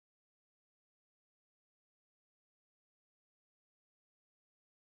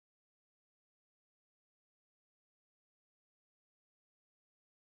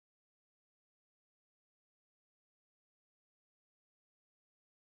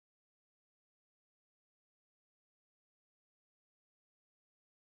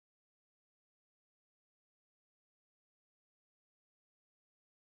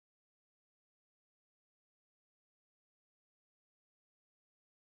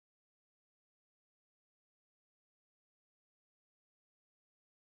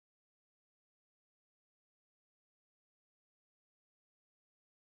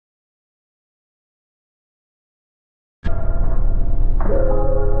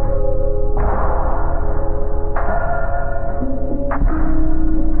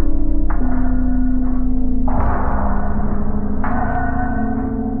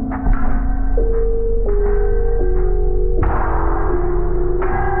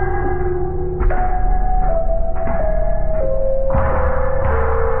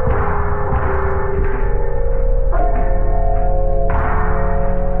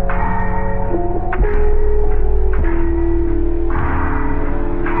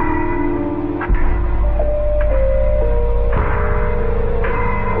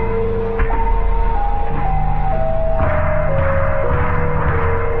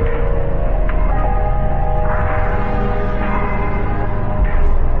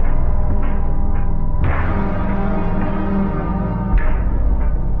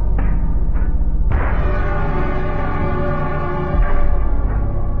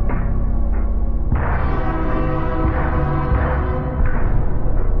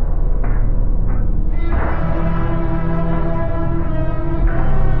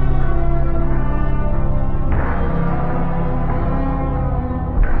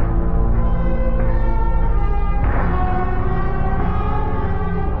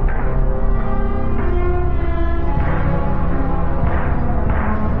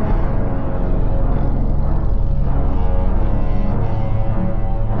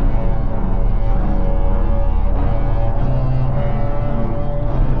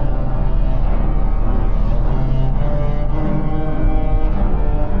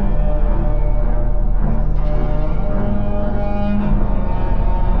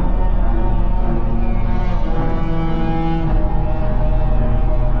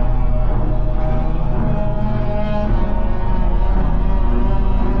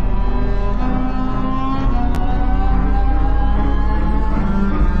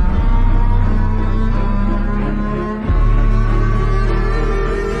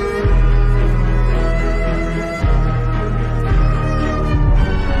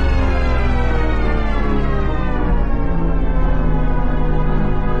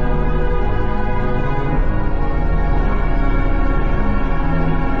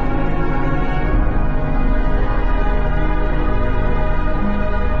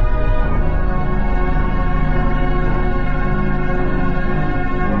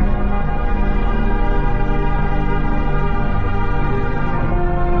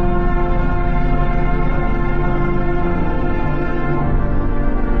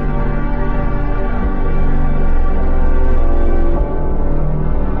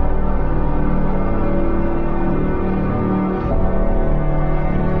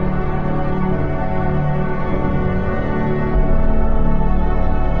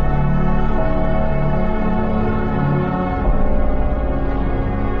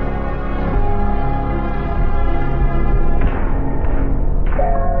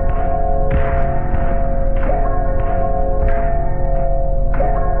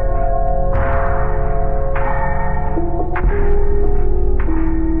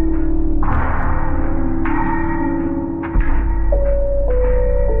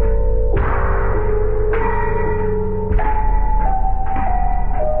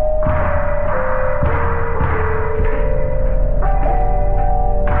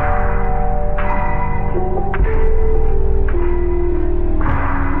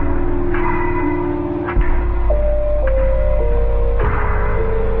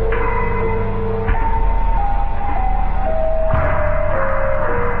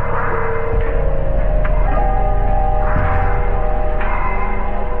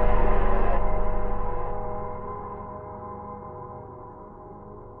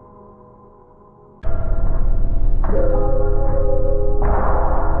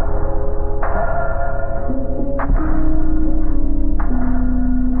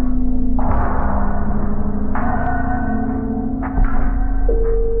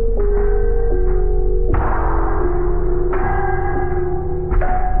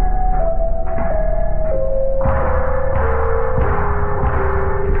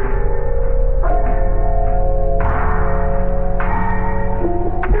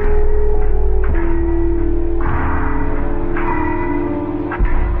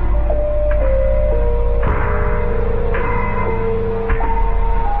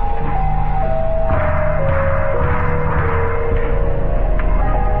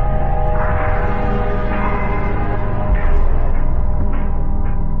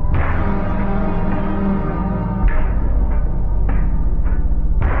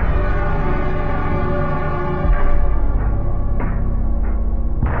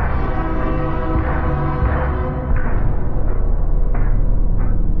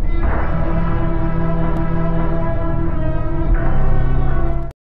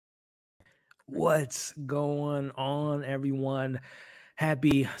What's going on, everyone?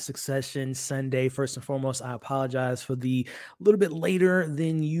 Happy Succession Sunday. First and foremost, I apologize for the little bit later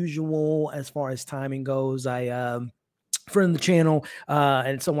than usual as far as timing goes. Friend of the channel,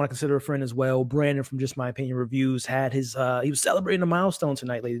 and someone I consider a friend as well, Brandon from Just My Opinion Reviews, had his he was celebrating a milestone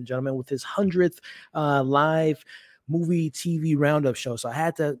tonight, ladies and gentlemen, with his 100th live movie TV roundup show. So I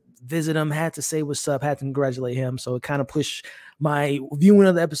had to visit him, had to say what's up, had to congratulate him. So it kind of pushed my viewing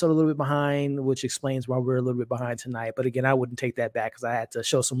of the episode a little bit behind, which explains why we're a little bit behind tonight. But again, I wouldn't take that back because I had to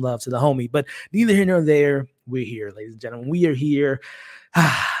show some love to the homie. But neither here nor there, we're here, ladies and gentlemen. We are here.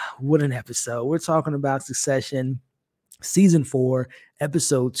 What an episode. We're talking about Succession Season 4,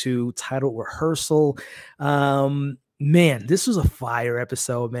 Episode 2, titled Rehearsal. Man, this was a fire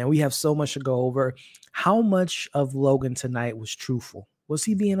episode, man. We have so much to go over. How much of Logan tonight was truthful? Was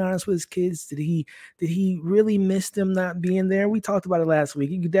he being honest with his kids? Did he really miss them not being there? We talked about it last week.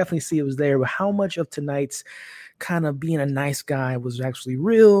 You could definitely see it was there, but how much of tonight's kind of being a nice guy was actually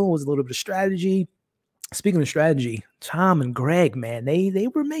real? Was a little bit of strategy? Speaking of strategy, Tom and Greg, man, they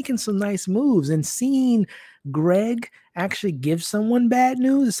were making some nice moves, and seeing Greg actually give someone bad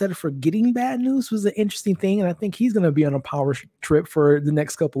news instead of forgetting bad news was an interesting thing. And I think he's going to be on a power trip for the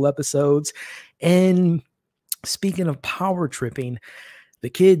next couple episodes. And speaking of power tripping, the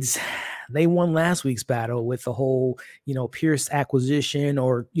kids, they won last week's battle with the whole, Pierce acquisition,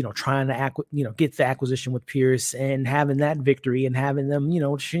 or, trying to get the acquisition with Pierce and having that victory and having them,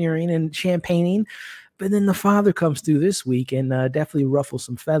 cheering and champagning. But then the father comes through this week and definitely ruffles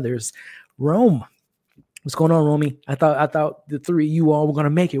some feathers. Rome. What's going on, Romy? I thought the three of you all were going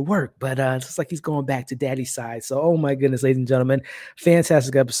to make it work, but it's just like he's going back to daddy's side. So, oh my goodness, ladies and gentlemen,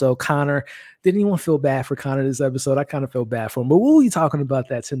 fantastic episode. Connor, didn't anyone feel bad for Connor this episode? I kind of feel bad for him, but we'll be talking about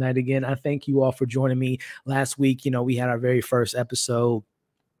that tonight again. I thank you all for joining me last week. We had our very first episode.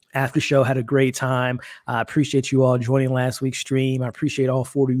 Aftershow, had a great time. I appreciate you all joining last week's stream. I appreciate all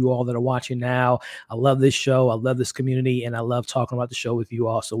 4 of you all that are watching now. I love this show. I love this community, and I love talking about the show with you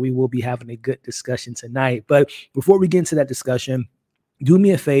all. So we will be having a good discussion tonight. But before we get into that discussion, do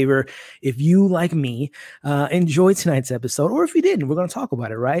me a favor. If you, like me, enjoyed tonight's episode, or if you didn't, we're going to talk about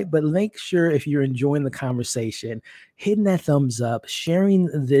it, right? But make sure, if you're enjoying the conversation, hitting that thumbs up, sharing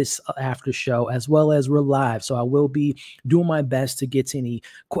this after show, as well as we're live. So I will be doing my best to get to any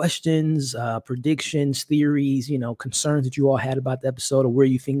questions, predictions, theories, concerns that you all had about the episode, or where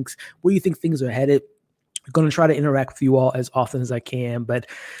you think things are headed. I'm going to try to interact with you all as often as I can. But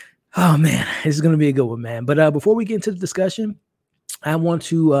oh man, this is going to be a good one, man. But before we get into the discussion, I want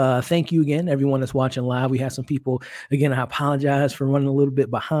to thank you again, everyone that's watching live. We have some people, again, I apologize for running a little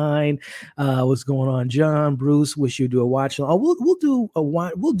bit behind. What's going on, John, Bruce? Wish you'd do a watch. Oh, we'll do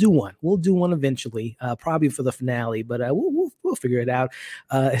one. We'll do one eventually, probably for the finale, but we'll figure it out.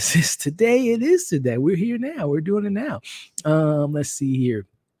 Is this today? It is today. We're here now. We're doing it now. Let's see here.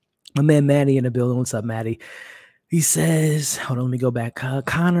 My man Maddie in the building. What's up, Maddie? He says, hold on, let me go back.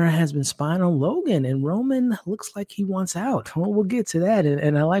 Connor has been spying on Logan, and Roman looks like he wants out. Well, we'll get to that.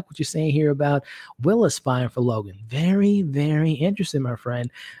 And I like what you're saying here about Willa spying for Logan. Very, very interesting, my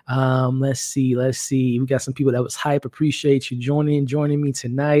friend. Let's see. We got some people that was hype. Appreciate you joining me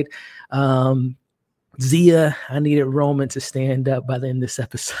tonight. Zia, I needed Roman to stand up by the end of this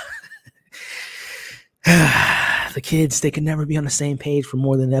episode. The kids, they can never be on the same page for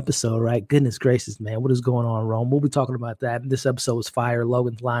more than an episode, right? Goodness gracious, man. What is going on, Rome? We'll be talking about that. This episode was fire.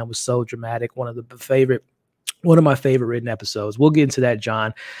 Logan's line was so dramatic. One of my favorite written episodes. We'll get into that,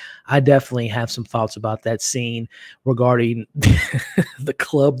 John. I definitely have some thoughts about that scene regarding the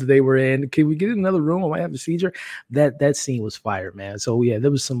club that they were in. Can we get in another room? I might have a seizure. That scene was fire, man. So yeah,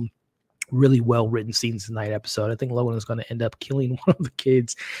 there was some really well-written scenes tonight episode. I think Logan is going to end up killing one of the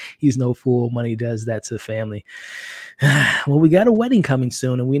kids. He's no fool when he does that to the family. Well, we got a wedding coming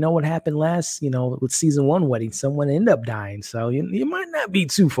soon, and we know what happened last, with season 1 wedding. Someone ended up dying, so you might not be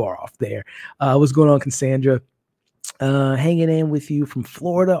too far off there. What's going on, Cassandra? Hanging in with you from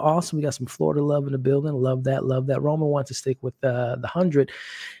Florida. Awesome. We got some Florida love in the building. Love that. Roman wants to stick with the 100,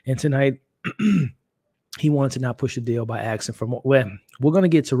 and tonight he wanted to not push the deal by asking for more. Well, we're going to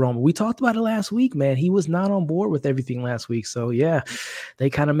get to Roman. We talked about it last week, man. He was not on board with everything last week. So yeah,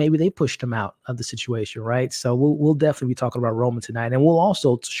 maybe they pushed him out of the situation, right? So we'll definitely be talking about Roman tonight. And we'll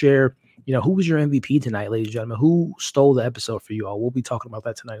also share, who was your MVP tonight, ladies and gentlemen? Who stole the episode for you all? We'll be talking about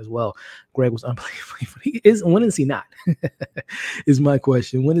that tonight as well. Greg was unbelievable. When is he not? Is my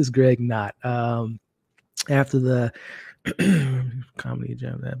question. When is Greg not? After the Comedy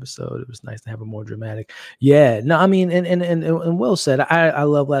Jam episode. It was nice to have a more dramatic. Yeah, no, I mean, and Will said, I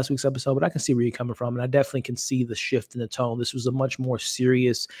love last week's episode, but I can see where you're coming from, and I definitely can see the shift in the tone. This was a much more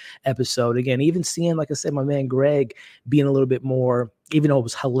serious episode. Again, even seeing, like I said, my man Greg being a little bit more, even though it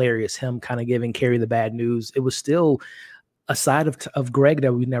was hilarious, him kind of giving Kerry the bad news, it was still a side of Greg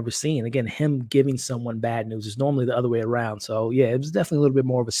that we've never seen. Again, him giving someone bad news is normally the other way around. So yeah, it was definitely a little bit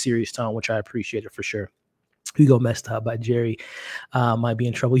more of a serious tone, which I appreciated for sure. Hugo messed up by Jerry might be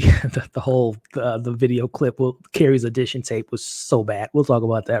in trouble. The whole the video clip Kerry's audition tape was so bad. We'll talk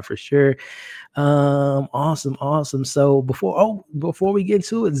about that for sure. Awesome. So before we get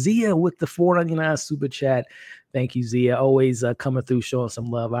to it, Zia with the $4.99 super chat. Thank you, Zia. Always coming through, showing some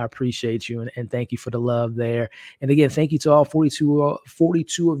love. I appreciate you, and thank you for the love there. And again, thank you to all 42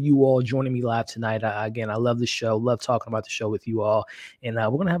 of you all joining me live tonight. Again, I love the show. Love talking about the show with you all. And we're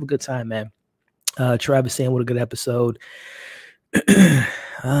going to have a good time, man. Travis saying, what a good episode.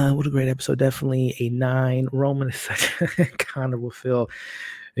 What a great episode. Definitely a 9. Roman is such a Connor will feel.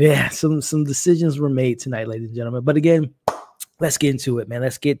 Yeah, some decisions were made tonight, ladies and gentlemen. But again, let's get into it, man.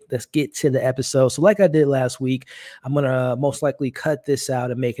 Let's get to the episode. So like I did last week, I'm going to most likely cut this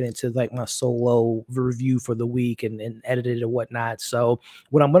out and make it into like my solo review for the week and edit it and whatnot. So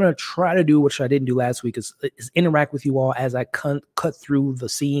what I'm going to try to do, which I didn't do last week, is interact with you all as I cut through the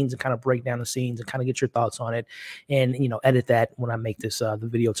scenes and kind of break down the scenes and kind of get your thoughts on it and, edit that when I make this the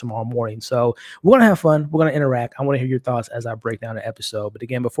video tomorrow morning. So we're going to have fun. We're going to interact. I want to hear your thoughts as I break down the episode. But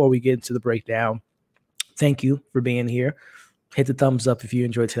again, before we get into the breakdown, thank you for being here. Hit the thumbs up if you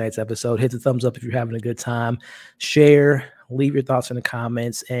enjoyed tonight's episode. Hit the thumbs up if you're having a good time. Share, leave your thoughts in the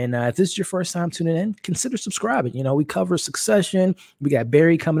comments. And if this is your first time tuning in, consider subscribing. We cover Succession. We got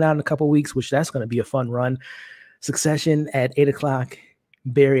Barry coming out in a couple of weeks, which that's going to be a fun run. Succession at 8 o'clock,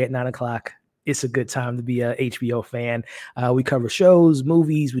 Barry at 9 o'clock. It's a good time to be a HBO fan. We cover shows,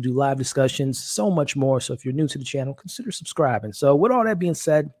 movies. We do live discussions, so much more. So if you're new to the channel, consider subscribing. So with all that being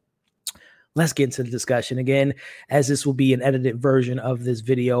said, let's get into the discussion again, as this will be an edited version of this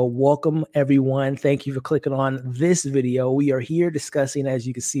video. Welcome, everyone. Thank you for clicking on this video. We are here discussing, as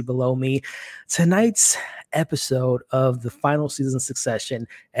you can see below me, tonight's episode of the final season of Succession,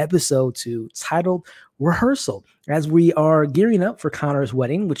 episode 2, titled Rehearsal, as we are gearing up for Connor's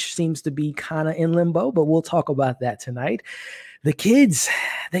wedding, which seems to be kind of in limbo, but we'll talk about that tonight. The kids,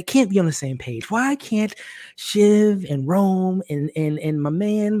 they can't be on the same page. Why can't Shiv and Rome and my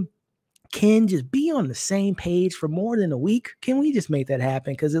man Ken just be on the same page for more than a week? Can we just make that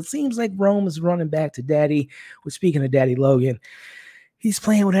happen? Because it seems like Rome is running back to daddy. We're speaking of Daddy Logan. He's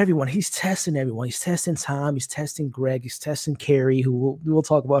playing with everyone. He's testing everyone. He's testing Tom. He's testing Greg. He's testing Kerry, who we'll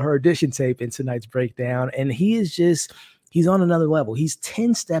talk about her audition tape in tonight's breakdown. And he's on another level. He's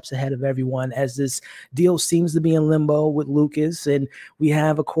 10 steps ahead of everyone as this deal seems to be in limbo with Lucas. And we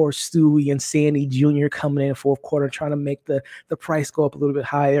have, of course, Stewie and Sandy Jr. coming in fourth quarter, trying to make the price go up a little bit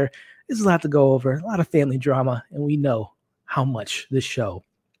higher. There's a lot to go over, a lot of family drama, and we know how much this show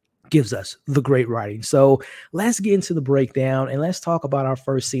gives us the great writing. So let's get into the breakdown and let's talk about our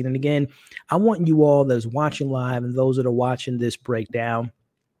first scene. And again, I want you all that's watching live and those that are watching this breakdown,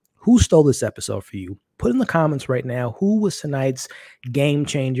 who stole this episode for you? Put in the comments right now, who was tonight's game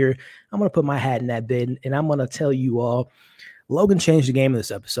changer? I'm going to put my hat in that bin, and I'm going to tell you all, Logan changed the game of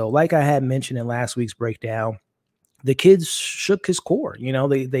this episode. Like I had mentioned in last week's breakdown, the kids shook his core.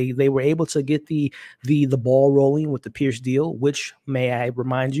 They were able to get the ball rolling with the Pierce deal, which, may I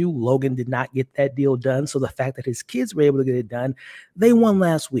remind you, Logan did not get that deal done. So the fact that his kids were able to get it done, they won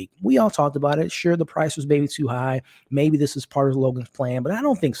last week. We all talked about it. Sure, the price was maybe too high. Maybe this is part of Logan's plan, but I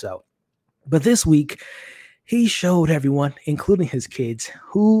don't think so. But this week, he showed everyone, including his kids,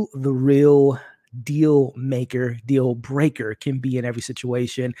 who the real deal maker, deal breaker can be in every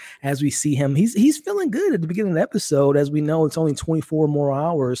situation. As we see him, he's feeling good at the beginning of the episode. As we know, it's only 24 more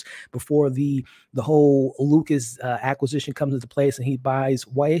hours before the whole Lucas acquisition comes into place and he buys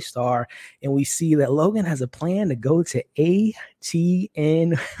Waystar, and we see that Logan has a plan to go to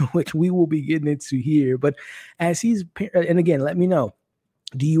ATN, which we will be getting into here. But as he's, and again, let me know,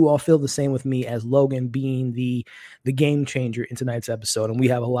 do you all feel the same with me as Logan being the game changer in tonight's episode? And we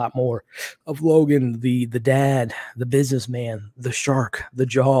have a lot more of Logan, the dad, the businessman, the shark, the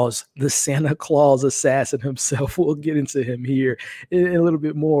Jaws, the Santa Claus assassin himself. We'll get into him here in a little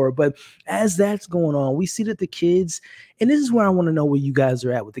bit more. But as that's going on, we see that the kids, and this is where I want to know where you guys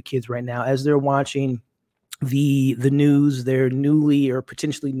are at with the kids right now as they're watching the news, their newly or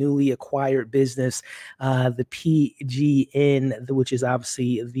potentially newly acquired business, the PGN, which is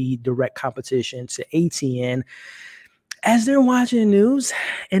obviously the direct competition to ATN. as they're watching the news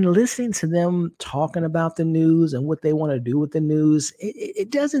and listening to them talking about the news and what they want to do with the news, it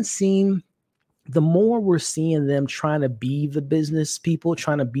doesn't seem, the more we're seeing them trying to be the business people,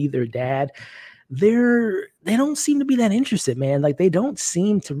 trying to be their dad, they don't seem to be that interested, man. Like, they don't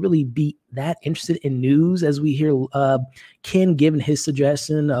seem to really be that interested in news, as we hear Ken giving his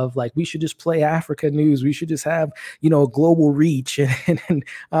suggestion of, like, we should just play Africa news. We should just have, a global reach. And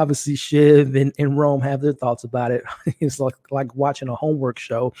obviously Shiv and Rome have their thoughts about it. It's like watching a homework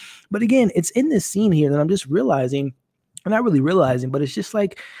show. But again, it's in this scene here that I'm just realizing, I'm not really realizing, but it's just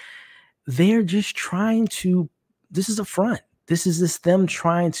like they're just trying to, this is a front. This is just them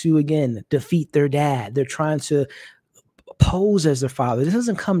trying to, again, defeat their dad. They're trying to pose as their father. This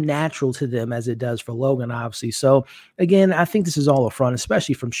doesn't come natural to them as it does for Logan, obviously. So again, I think this is all a front,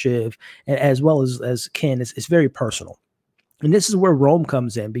 especially from Shiv, and as well as Ken. It's very personal. And this is where Rome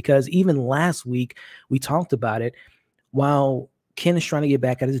comes in, because even last week we talked about it. While Ken is trying to get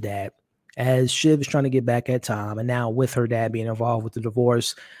back at his dad, as Shiv is trying to get back at Tom, and now with her dad being involved with the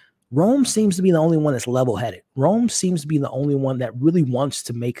divorce, Rome seems to be the only one that's level-headed. Rome seems to be the only one that really wants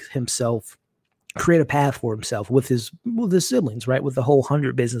to make himself, create a path for himself with his siblings, right? With the whole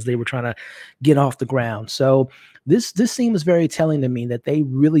 100 business they were trying to get off the ground. So this seems very telling to me that they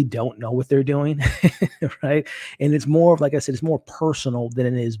really don't know what they're doing, right? And it's more of, like I said, it's more personal than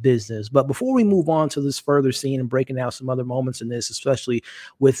it is business. But before we move on to this further scene and breaking out some other moments in this, especially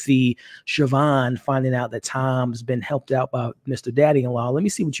with the Siobhan finding out that Tom's been helped out by Mr. Daddy-in-law, let me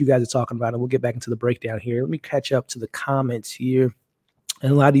see what you guys are talking about, and we'll get back into the breakdown here. Let me catch up to the comments here.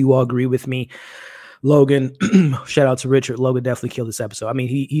 And a lot of you all agree with me. Logan, shout out to Richard. Logan definitely killed this episode. I mean,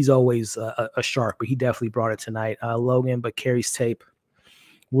 he's always a shark, but he definitely brought it tonight. Logan, but Kerry's tape,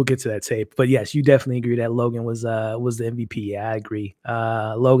 we'll get to that tape. But yes, you definitely agree that Logan was the MVP. Yeah, I agree.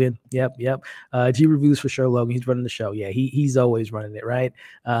 Logan, yep. G reviews for sure. Logan, he's running the show. Yeah, he's always running it, right?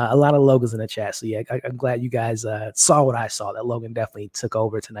 A lot of Logans in the chat. So yeah, I'm glad you guys saw what I saw. That Logan definitely took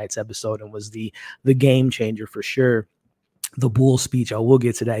over tonight's episode and was the game changer for sure. The bull speech. Oh, we'll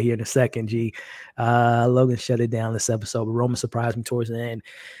get to that here in a second, G. Logan shut it down this episode, but Roman surprised me towards the end.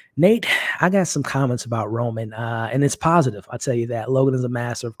 Nate, I got some comments about Roman, and it's positive. I'll tell you that. Logan is a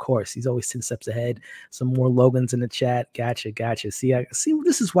master, of course. He's always 10 steps ahead. Some more Logans in the chat. Gotcha. See,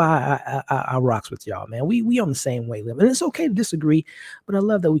 this is why I rocks with y'all, man. We on the same wavelength, and it's okay to disagree, but I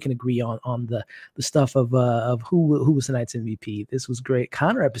love that we can agree on the stuff of who was tonight's MVP. This was great.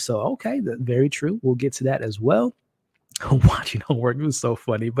 Connor episode. Okay, very true. We'll get to that as well. Watching homework, it was so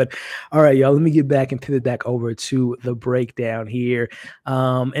funny. But all right, y'all, let me get back and pivot back over to the breakdown here.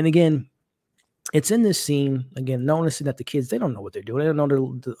 And again, it's in this scene, again, noticing that the kids, they don't know what they're doing. They don't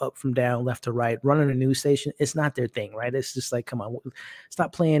know the up from down, left to right, running a news station. It's not their thing, right? It's just like, come on,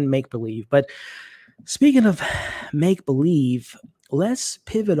 stop playing make-believe. But speaking of make-believe, let's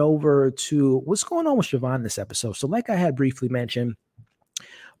pivot over to what's going on with Siobhan this episode. So like I had briefly mentioned,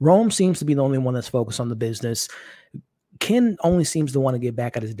 Rome seems to be the only one that's focused on the business. Ken only seems to want to get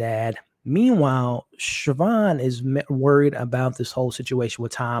back at his dad. Meanwhile, Siobhan is worried about this whole situation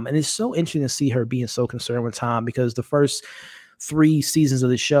with Tom. And it's so interesting to see her being so concerned with Tom, because the first 3 seasons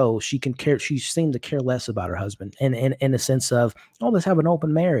of the show, she seemed to care less about her husband. And in the sense of, oh, let's have an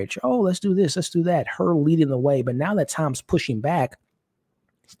open marriage. Oh, let's do this, let's do that. Her leading the way. But now that Tom's pushing back,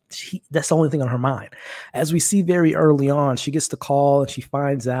 that's the only thing on her mind. As we see very early on, she gets the call and she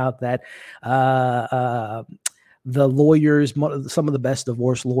finds out that the lawyers, some of the best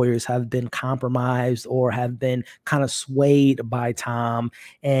divorce lawyers, have been compromised or have been kind of swayed by Tom.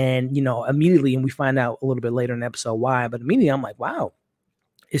 And, immediately, and we find out a little bit later in the episode why, but immediately I'm like, wow,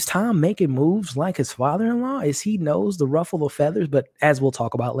 is Tom making moves like his father-in-law? Is he knows the ruffle the feathers? But as we'll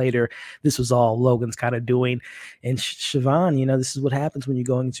talk about later, this was all Logan's kind of doing. And Siobhan, this is what happens when you're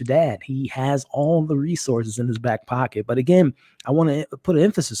going with your dad. He has all the resources in his back pocket. But again, I want to put an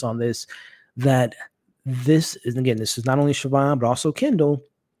emphasis on this, that this is not only Siobhan, but also Kendall.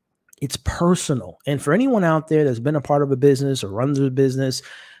 It's personal. And for anyone out there that's been a part of a business or runs a business,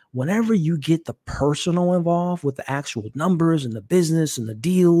 whenever you get the personal involved with the actual numbers and the business and the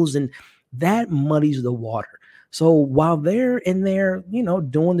deals, and that muddies the water. So while they're in there,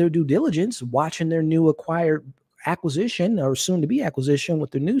 doing their due diligence, watching their new acquired acquisition or soon to be acquisition with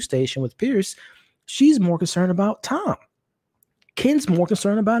the news station with Pierce, she's more concerned about Tom. Ken's more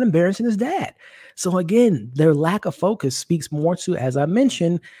concerned about embarrassing his dad. So again, their lack of focus speaks more to, as I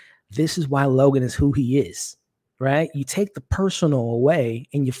mentioned, this is why Logan is who he is, right? You take the personal away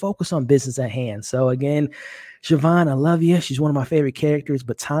and you focus on business at hand. So again, Siobhan, I love you. She's one of my favorite characters,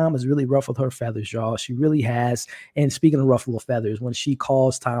 but Tom has really ruffled her feathers, y'all. She really has. And speaking of ruffle of feathers, when she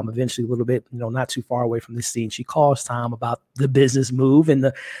calls Tom eventually a little bit, not too far away from this scene, she calls Tom about the business move and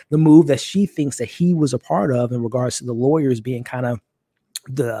the move that she thinks that he was a part of in regards to the lawyers being kind of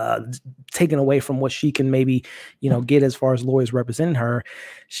taken away from what she can maybe get as far as lawyers representing her.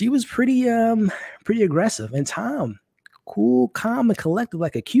 She was pretty aggressive. And Tom, cool, calm, and collected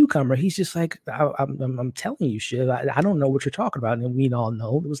like a cucumber. He's just like, I'm telling you, Shiv, I don't know what you're talking about. And we all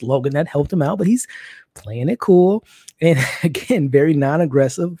know it was Logan that helped him out, but he's playing it cool. And again, very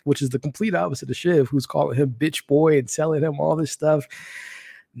non-aggressive, which is the complete opposite of Shiv, who's calling him bitch boy and telling him all this stuff.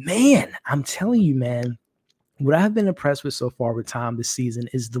 Man, I'm telling you, man, what I've been impressed with so far with Tom this season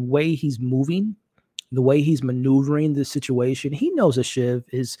is the way he's moving, the way he's maneuvering the situation. He knows that Shiv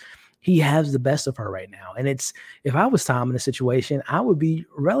he has the best of her right now. And if I was Tom in a situation, I would be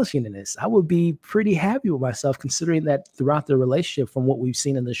relishing in this. I would be pretty happy with myself, considering that throughout the relationship, from what we've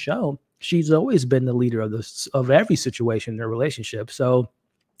seen in the show, she's always been the leader of every situation in their relationship. So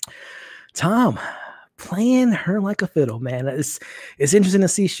Tom, playing her like a fiddle, man. It's interesting to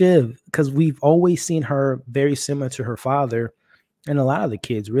see Shiv, because we've always seen her very similar to her father and a lot of the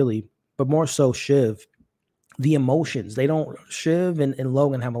kids, really, but more so Shiv. The emotions, Shiv and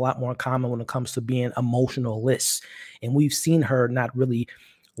Logan have a lot more in common when it comes to being emotionalists. And we've seen her not really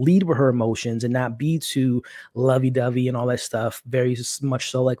lead with her emotions and not be too lovey-dovey and all that stuff, very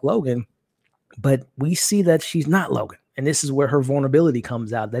much so like Logan. But we see that she's not Logan. And this is where her vulnerability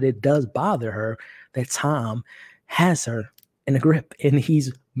comes out, that it does bother her that Tom has her in a grip and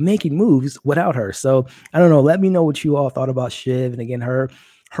he's making moves without her. So I don't know. Let me know what you all thought about Shiv. And again, her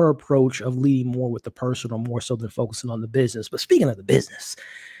approach of leading more with the personal, more so than focusing on the business. But speaking of the business,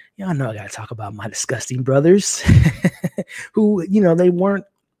 y'all know I got to talk about my disgusting brothers who,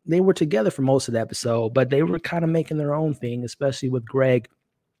 they were together for most of the episode, but they were kind of making their own thing, especially with Greg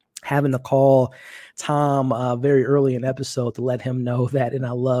having to call Tom very early in the episode to let him know that. And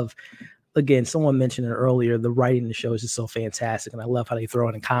I love, again, someone mentioned it earlier, the writing in the show is just so fantastic, and I love how they throw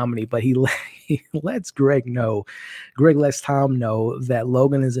it in comedy, but he lets Greg lets Tom know that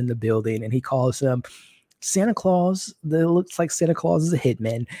Logan is in the building, and he calls him Santa Claus. That looks like Santa Claus is a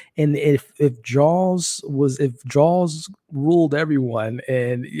hitman. And if Jaws ruled everyone,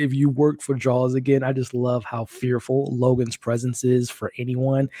 and if you worked for Jaws, again, I just love how fearful Logan's presence is for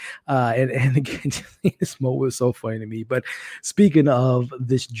anyone. And again, this moment was so funny to me. But speaking of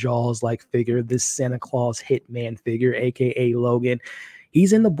this Jaws-like figure, this Santa Claus hitman figure, aka Logan,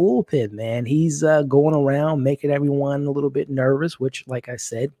 he's in the bullpen, man. He's going around making everyone a little bit nervous, which, like I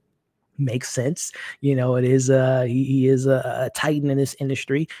said, makes sense. It is he is a titan in this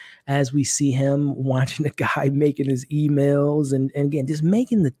industry, as we see him watching the guy making his emails and again just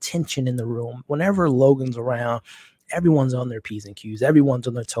making the tension in the room. Whenever Logan's around, everyone's on their P's and Q's, everyone's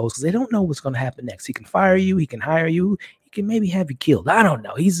on their toes, because they don't know what's going to happen next. He can fire you, he can hire you, he can maybe have you killed. I don't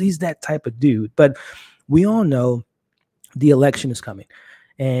know. He's that type of dude. But we all know the election is coming.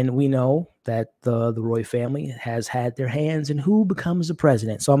 And we know that the Roy family has had their hands in who becomes the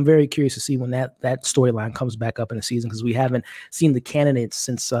president. So I'm very curious to see when that storyline comes back up in the season, because we haven't seen the candidates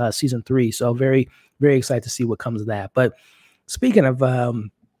since season 3. So very, very excited to see what comes of that. But speaking of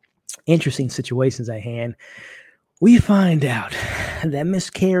interesting situations at hand, we find out that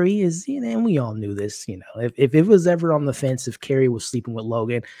Miss Kerry is, and we all knew this, if it was ever on the fence, if Kerry was sleeping with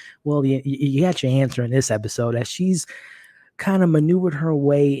Logan, well, you got your answer in this episode, as she's kind of maneuvered her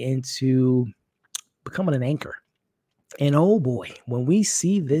way into becoming an anchor. And oh boy, when we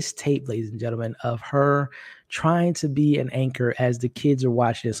see this tape, ladies and gentlemen, of her trying to be an anchor as the kids are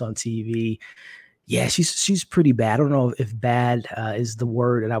watching this on TV, yeah, she's pretty bad. I don't know if bad is the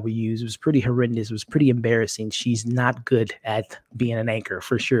word that I would use. It was pretty horrendous. It was pretty embarrassing. She's not good at being an anchor,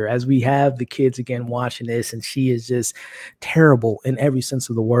 for sure. As we have the kids again watching this, and she is just terrible in every sense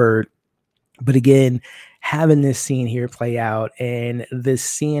of the word. But again, having this scene here play out, and this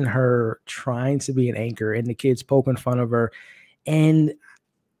seeing her trying to be an anchor and the kids poking fun of her. And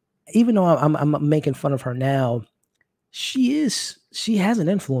even though I'm making fun of her now, she has an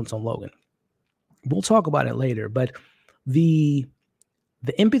influence on Logan. We'll talk about it later, but the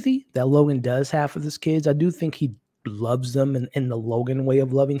empathy that Logan does have for his kids, I do think he loves them in the Logan way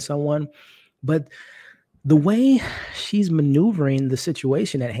of loving someone. But the way she's maneuvering the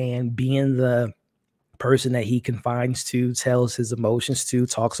situation at hand, being the person that he confides to, tells his emotions to,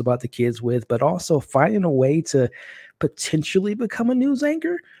 talks about the kids with, but also finding a way to potentially become a news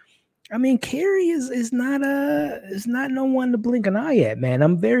anchor, I mean, Kerry is not no one to blink an eye at, man.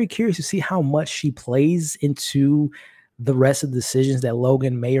 I'm very curious to see how much she plays into the rest of the decisions that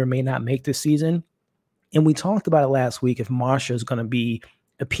Logan may or may not make this season. And we talked about it last week. If Marsha is going to be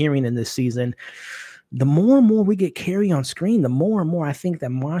appearing in this season, the more and more we get Kerry on screen, the more and more I think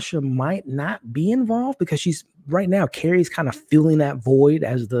that Marsha might not be involved, because she's right now, Kerry's kind of filling that void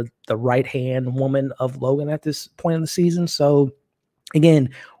as the right hand woman of Logan at this point in the season. So again,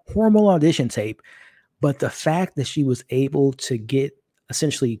 horrible audition tape, but the fact that she was able to get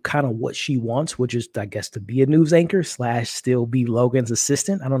essentially kind of what she wants, which is, I guess, to be a news anchor / still be Logan's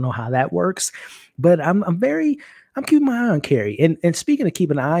assistant. I don't know how that works, but I'm keeping my eye on Kerry. And speaking of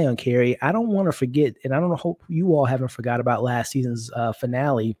keeping an eye on Kerry, I don't want to forget, and I don't hope you all haven't forgot about last season's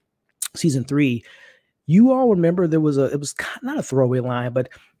finale, season 3. You all remember it was not a throwaway line, but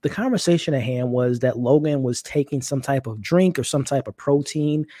the conversation at hand was that Logan was taking some type of drink or some type of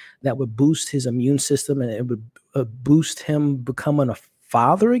protein that would boost his immune system, and it would boost him becoming a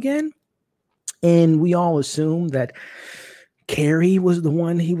father again. And we all assumed that Kerry was the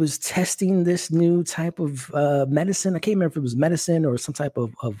one he was testing this new type of medicine. I can't remember if it was medicine or some type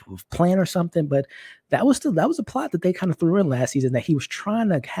of plant or something, but that was a plot that they kind of threw in last season, that he was trying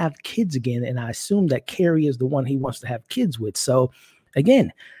to have kids again. And I assume that Kerry is the one he wants to have kids with. So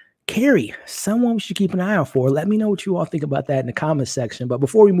again, Kerry, someone we should keep an eye out for. Let me know what you all think about that in the comments section. But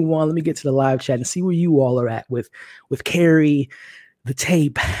before we move on, let me get to the live chat and see where you all are at with Kerry, the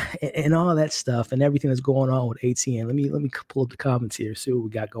tape, and all that stuff, and everything that's going on with ATN. Let me pull up the comments here, see what we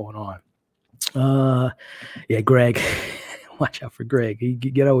got going on. Yeah, Greg. Watch out for Greg. You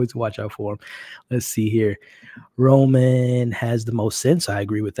get always watch out for him. Let's see here. Roman has the most sense. I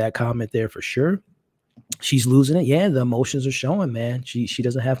agree with that comment there for sure. She's losing it. Yeah, the emotions are showing, man. She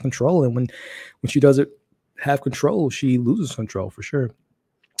doesn't have control, and when she doesn't have control, she loses control for sure.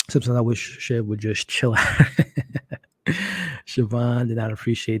 Sometimes I wish Shiv would just chill out. Siobhan did not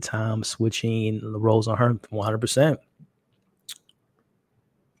appreciate Tom switching the roles on her 100%.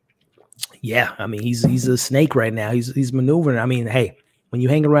 Yeah, I mean, he's a snake right now. He's maneuvering. I mean, hey, when you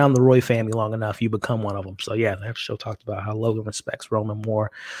hang around the Roy family long enough, you become one of them. So yeah, that show talked about how Logan respects Roman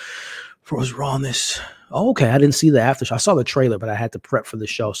more for his rawness. Oh, okay, I didn't see the after show. I saw the trailer, but I had to prep for the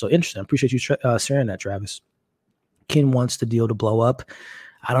show. So interesting. I appreciate you sharing that, Travis. Ken wants the deal to blow up.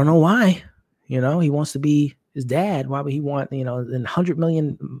 I don't know why. He wants to be his dad. Why would he want, 100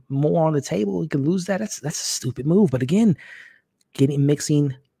 million more on the table? He could lose that. That's a stupid move. But again,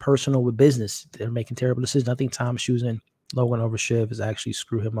 mixing personal with business. They're making terrible decisions. I think Tom choosing Logan over Shiv is actually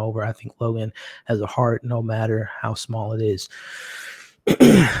screw him over. I think Logan has a heart no matter how small it is.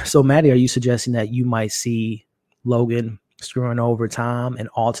 So, Maddie, are you suggesting that you might see Logan screwing over Tom and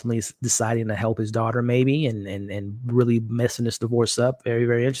ultimately deciding to help his daughter maybe and really messing this divorce up? Very,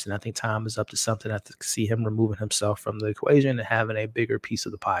 very interesting. I think Tom is up to something. I see him removing himself from the equation and having a bigger piece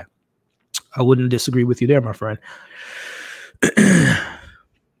of the pie. I wouldn't disagree with you there, my friend.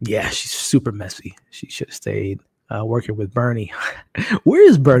 Yeah, she's super messy. She should have stayed working with Bernie. Where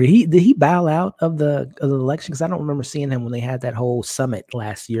is Bernie? Did he bow out of the election? Because I don't remember seeing him when they had that whole summit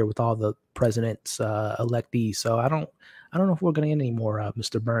last year with all the presidents electees. So I don't know if we're going to get any more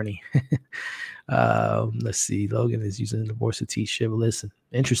Mr. Bernie. Let's see. Logan is using the divorce to teach Shiv. Listen,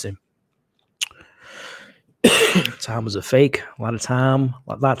 interesting. Tom was a fake. A lot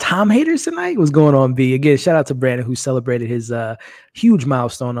of Tom haters tonight. What's going on, B? Again, shout out to Brandon, who celebrated his huge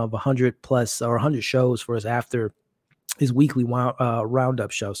milestone of 100 plus or 100 shows for his weekly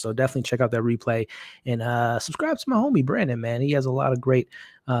roundup show. So definitely check out that replay and subscribe to my homie Brandon, man. He has a lot of great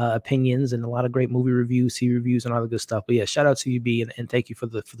opinions and a lot of great movie reviews, TV reviews, and all the good stuff. But yeah, shout out to you, B, and thank you for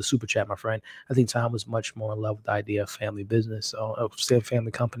the super chat, my friend. I think Tom was much more in love with the idea of family business,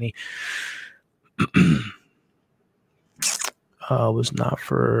 family company. Was not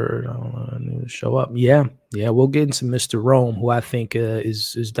for to show up. Yeah, we'll get into Mr. Rome, who I think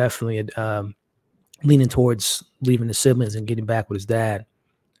is definitely leaning towards leaving the siblings and getting back with his dad.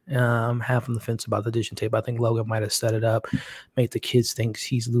 Half on the fence about the audition tape. I think Logan might have set it up, make the kids think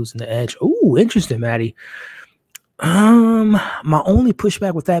he's losing the edge. Oh, interesting, Maddie. My only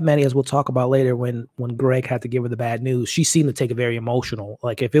pushback with that, Maddie, as we'll talk about later, when Greg had to give her the bad news, she seemed to take it very emotional.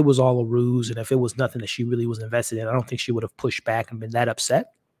 Like if it was all a ruse and if it was nothing that she really was invested in, I don't think she would have pushed back and been that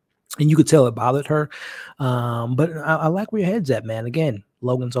upset. And you could tell it bothered her. But I like where your head's at, man. Again,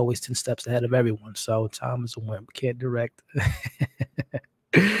 Logan's always 10 steps ahead of everyone. So Tom is a wimp. Can't direct.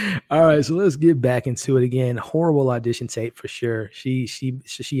 All right, so let's get back into it again. Horrible audition tape for sure. She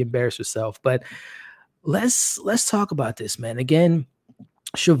embarrassed herself, but let's talk about this, man. Again,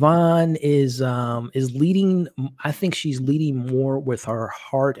 Siobhan is leading. I think she's leading more with her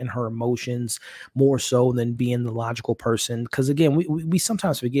heart and her emotions, more so than being the logical person. Because again, we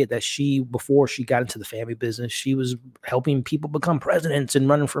sometimes forget that before she got into the family business, she was helping people become presidents and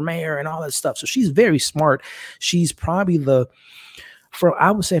running for mayor and all that stuff. So she's very smart. She's probably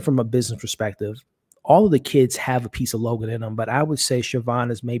I would say from a business perspective, all of the kids have a piece of Logan in them, but I would say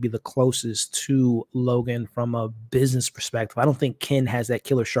Siobhan is maybe the closest to Logan from a business perspective. I don't think Ken has that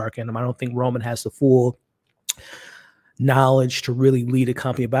killer shark in him. I don't think Roman has the full knowledge to really lead a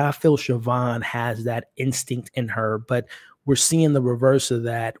company, but I feel Siobhan has that instinct in her. But we're seeing the reverse of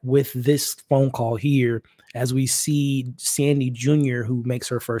that with this phone call here, as we see Sandy Jr., who makes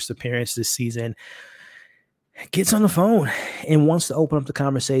her first appearance this season, gets on the phone and wants to open up the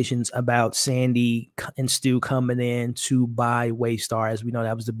conversations about Sandy and Stu coming in to buy Waystar. As we know,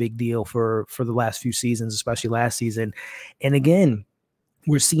 that was the big deal for the last few seasons, especially last season. And again,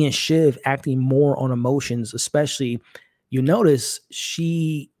 we're seeing Shiv acting more on emotions, especially you notice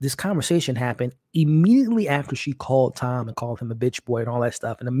this conversation happened immediately after she called Tom and called him a bitch boy and all that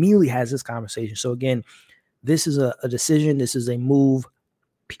stuff, and immediately has this conversation. So again, this is a decision. This is a move,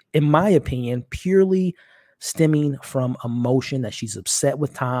 in my opinion, purely stemming from emotion, that she's upset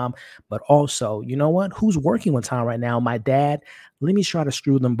with Tom, but also, you know what? Who's working with Tom right now? My dad. Let me try to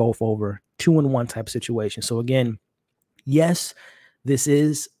screw them both over. 2-in-1 type of situation. So again, yes, this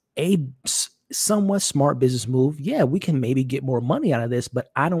is a somewhat smart business move. Yeah, we can maybe get more money out of this,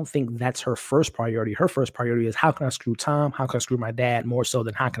 but I don't think that's her first priority. Her first priority is, how can I screw Tom? How can I screw my dad? More so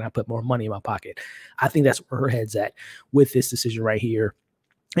than how can I put more money in my pocket? I think that's where her head's at with this decision right here.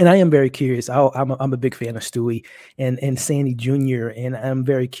 And I am very curious. I'm a big fan of Stewie and Sandy Jr., and I'm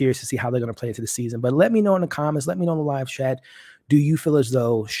very curious to see how they're going to play into the season. But let me know in the comments. Let me know in the live chat. Do you feel as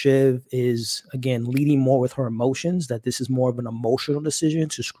though Shiv is, again, leading more with her emotions, that this is more of an emotional decision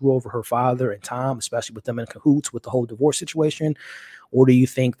to screw over her father and Tom, especially with them in cahoots with the whole divorce situation? Or do you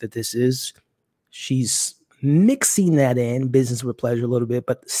think that she's mixing that in, business with pleasure a little bit,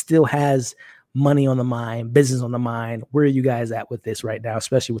 but still has money on the mind, business on the mind? Where are you guys at with this right now,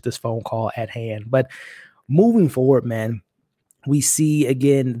 especially with this phone call at hand? But moving forward, man, we see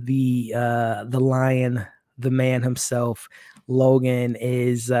again the lion, the man himself, Logan,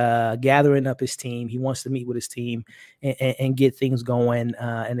 is gathering up his team. He wants to meet with his team and get things going.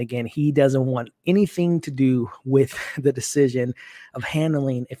 And again, he doesn't want anything to do with the decision of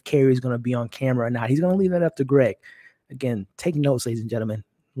handling if Kerry's going to be on camera or not. He's going to leave that up to Greg. Again, take notes, ladies and gentlemen.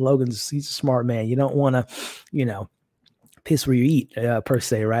 He's a smart man. You don't want to, piss where you eat, per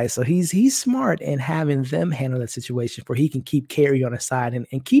se, right? So he's smart in having them handle that situation, for he can keep Kerry on his side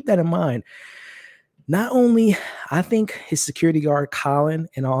and keep that in mind. Not only, I think his security guard, Colin,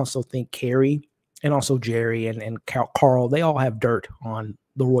 and I also think Kerry and also Jerry and Carl, they all have dirt on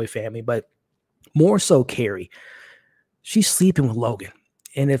the Roy family, but more so Kerry. She's sleeping with Logan.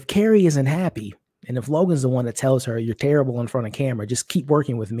 And if Kerry isn't happy, and if Logan's the one that tells her, you're terrible in front of camera, just keep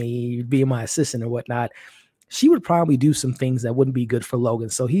working with me, be my assistant or whatnot, she would probably do some things that wouldn't be good for Logan.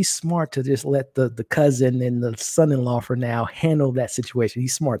 So he's smart to just let the cousin and the son-in-law for now handle that situation.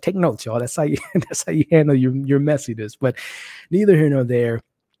 He's smart. Take notes, y'all. That's how you handle your messiness. But neither here nor there.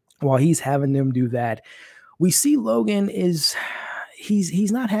 While he's having them do that, we see Logan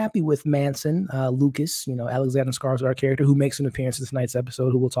he's not happy with Manson, Lucas, Alexander Skarsgård character, who makes an appearance in this night's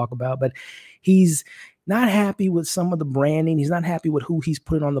episode, who we'll talk about, but he's not happy with some of the branding. He's not happy with who he's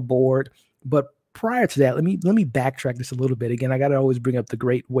putting on the board. But prior to that, let me backtrack this a little bit. Again, I got to always bring up the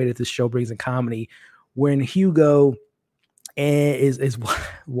great way that this show brings in comedy. When Hugo is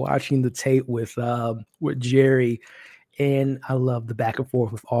watching the tape with Jerry, and I love the back and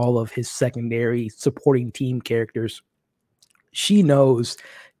forth with all of his secondary supporting team characters. She knows,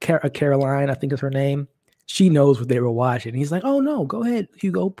 Caroline, I think is her name. She knows what they were watching. He's like, "Oh no, go ahead,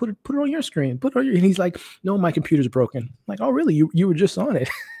 Hugo, put it on your screen. And he's like, "No, my computer's broken." I'm like, "Oh really? You were just on it."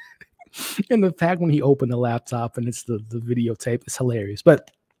 And the fact when he opened the laptop and it's the videotape, it's hilarious.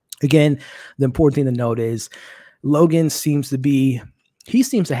 But again, the important thing to note is Logan seems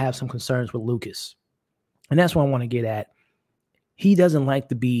to have some concerns with Lucas. And that's what I want to get at. He doesn't like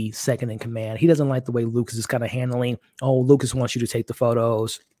to be second in command. He doesn't like the way Lucas is kind of handling. Oh, Lucas wants you to take the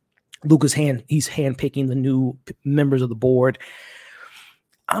photos. He's handpicking the new members of the board.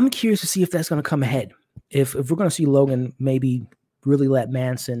 I'm curious to see if that's going to come ahead. If we're going to see Logan maybe really let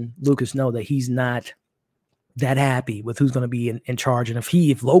Lucas know that he's not that happy with who's going to be in charge. And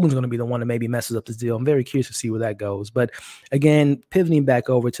if Logan's going to be the one that maybe messes up this deal, I'm very curious to see where that goes. But again, pivoting back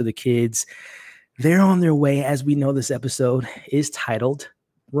over to the kids, they're on their way. As we know, this episode is titled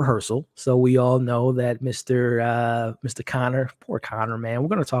Rehearsal. So we all know that Mr. Connor, poor Connor, man, we're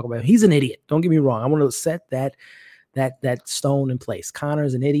going to talk about him. He's an idiot. Don't get me wrong. I want to set that stone in place. Connor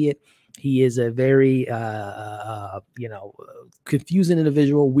is an idiot. He is a very, confusing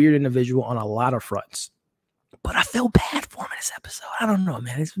individual, weird individual on a lot of fronts. But I feel bad for him in this episode. I don't know,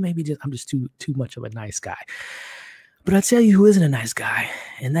 man. It's maybe just I'm just too much of a nice guy. But I tell you who isn't a nice guy,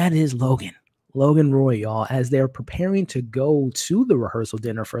 and that is Logan. Logan Roy, y'all, as they're preparing to go to the rehearsal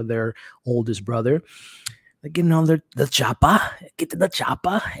dinner for their oldest brother. They're getting on the chopper, get to the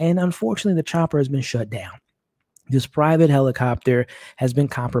chopper, and unfortunately the chopper has been shut down. This private helicopter has been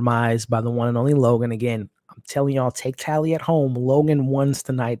compromised by the one and only Logan. Again, I'm telling y'all, take tally at home. Logan wins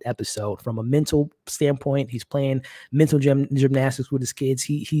tonight episode. From a mental standpoint, he's playing mental gymnastics with his kids.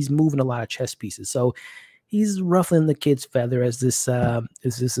 He's moving a lot of chess pieces. So he's ruffling the kid's feather as this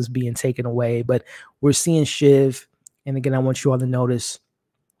is being taken away. But we're seeing Shiv, and again, I want you all to notice,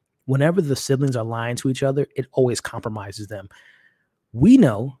 whenever the siblings are lying to each other, it always compromises them. We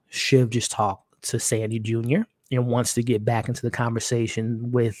know Shiv just talked to Sandy Jr. and wants to get back into the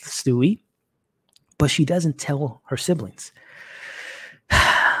conversation with Stewie, but she doesn't tell her siblings.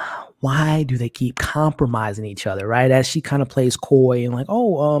 Why do they keep compromising each other, right? As she kind of plays coy and like,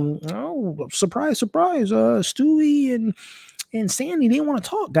 surprise, Stewie and Sandy, they want to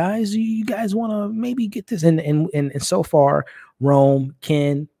talk, guys. You guys want to maybe get this. And so far, Rome,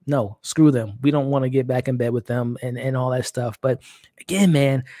 Ken, no, screw them. We don't want to get back in bed with them and all that stuff. But again,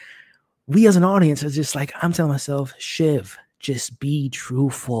 man, we as an audience are just like, I'm telling myself, Shiv, just be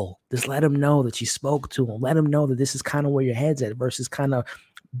truthful. Just let them know that you spoke to them. Let them know that this is kind of where your head's at versus kind of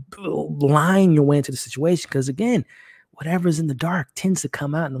lying your way into the situation. Because again, whatever's in the dark tends to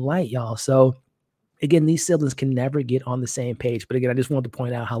come out in the light, y'all. So again, these siblings can never get on the same page. But again, I just wanted to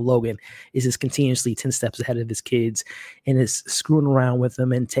point out how Logan is just continuously 10 steps ahead of his kids and is screwing around with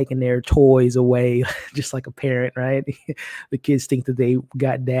them and taking their toys away, just like a parent, right? The kids think that they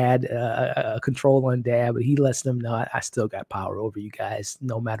got dad, control on dad, but he lets them know, I still got power over you guys,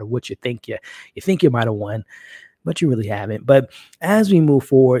 no matter what you think you might have won, but you really haven't. But as we move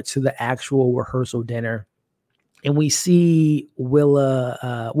forward to the actual rehearsal dinner, and we see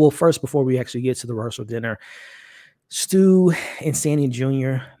Willa, first, before we actually get to the rehearsal dinner, Stu and Sandy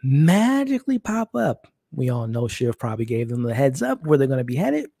Jr. magically pop up. We all know Shiv probably gave them the heads up where they're going to be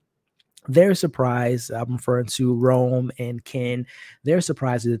headed. They're surprised. I'm referring to Rome and Ken. They're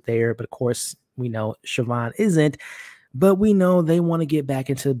surprised that they're there, but of course, we know Siobhan isn't. But we know they want to get back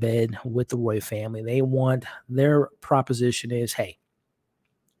into bed with the Roy family. Their proposition is, hey,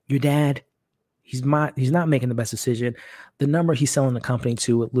 your dad, he's not making the best decision. The number he's selling the company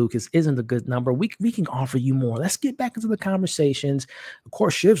to with Lucas isn't a good number. We can offer you more. Let's get back into the conversations. Of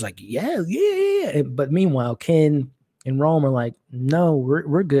course, Shiv's like, yeah. But meanwhile, Ken and Rome are like, no,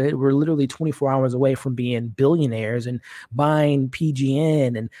 we're good. We're literally 24 hours away from being billionaires and buying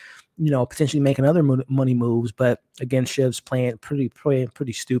PGN and potentially making other money moves. But again, Shiv's playing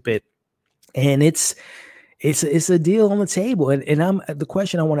pretty stupid, and it's a deal on the table. And the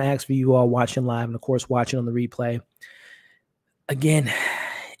question I want to ask for you all watching live and of course watching on the replay, again,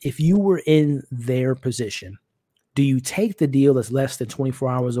 if you were in their position, do you take the deal that's less than 24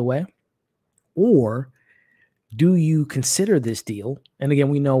 hours away? Or do you consider this deal? And again,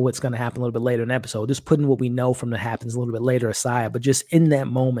 we know what's going to happen a little bit later in the episode, just putting what we know from the happens a little bit later aside, but just in that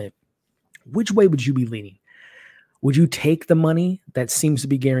moment, which way would you be leaning? Would you take the money that seems to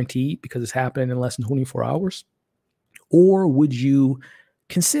be guaranteed because it's happening in less than 24 hours? Or would you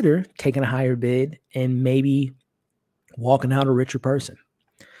consider taking a higher bid and maybe walking out a richer person?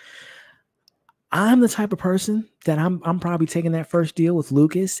 I'm the type of person that I'm probably taking that first deal with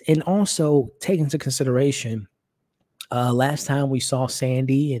Lucas, and also taking into consideration last time we saw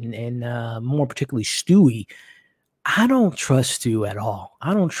Sandy and more particularly Stewie, I don't trust Stu at all.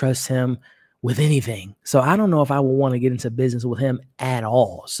 I don't trust him with anything. So I don't know if I would want to get into business with him at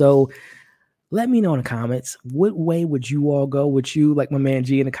all. So let me know in the comments, what way would you all go? Would you, like my man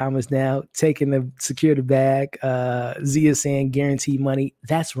G in the comments now, taking the secure the bag, Zia saying guaranteed money?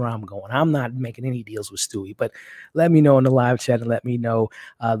 That's where I'm going. I'm not making any deals with Stewie, but let me know in the live chat and let me know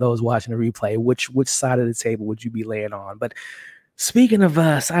those watching the replay, which side of the table would you be laying on? But speaking of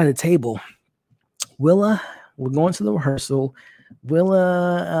side of the table, Willa, we're going to the rehearsal.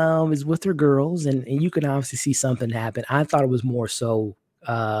 Willa is with her girls, and you can obviously see something happen. I thought it was more so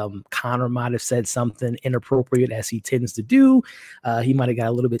Connor might have said something inappropriate, as he tends to do. He might have got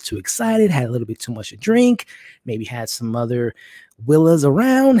a little bit too excited, had a little bit too much to drink, maybe had some other Willas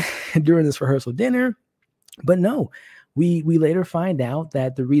around during this rehearsal dinner. But no, we later find out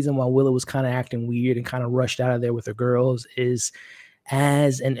that the reason why Willa was kind of acting weird and kind of rushed out of there with her girls is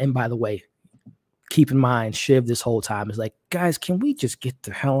And by the way, keep in mind, Shiv this whole time is like, guys, can we just get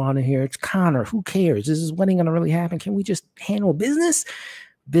the hell out of here? It's Connor. Who cares? Is this wedding going to really happen? Can we just handle business?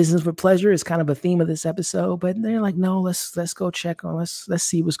 Business with pleasure is kind of a theme of this episode, but they're like, no, let's go check on, let's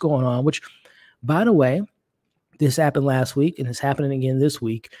see what's going on. Which, by the way, this happened last week and it's happening again this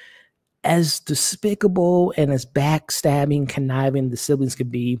week. As despicable and as backstabbing, conniving the siblings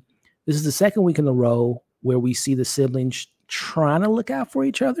could be, this is the second week in a row where we see the siblings trying to look out for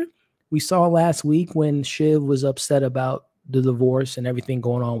each other. We saw last week when Shiv was upset about the divorce and everything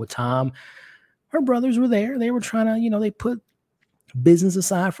going on with Tom. Her brothers were there. They were trying to, they put business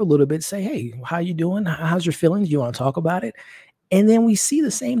aside for a little bit, say, hey, how you doing? How's your feelings? You want to talk about it? And then we see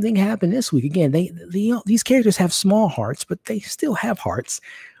the same thing happen this week. Again, these characters have small hearts, but they still have hearts.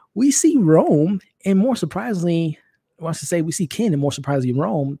 We see Rome, and more surprisingly, we see Ken, and more surprisingly,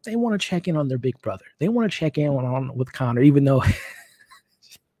 Rome, they want to check in on their big brother. They want to check in with Connor, even though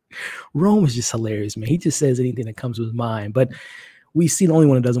Rome is just hilarious, man. He just says anything that comes to his mind. But we see the only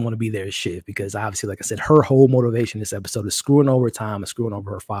one that doesn't want to be there is Shiv, because obviously, like I said, her whole motivation this episode is screwing over Tom and screwing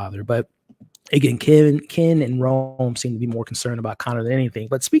over her father. But again, Ken and Rome seem to be more concerned about Connor than anything.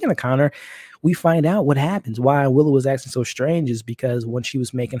 But speaking of Connor, we find out what happens. Why Willow was acting so strange is because when she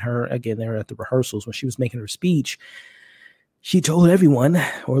was making her, again, they were at the rehearsals, when she was making her speech, she told everyone,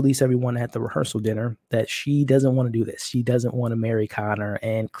 or at least everyone at the rehearsal dinner, that she doesn't want to do this. She doesn't want to marry Connor.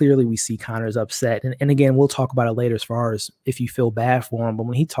 And clearly we see Connor's upset. And again, we'll talk about it later as far as if you feel bad for him. But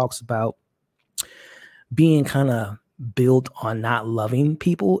when he talks about being kind of built on not loving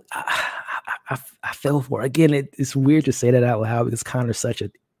people, I fell for it. Again, it's weird to say that out loud because Connor's such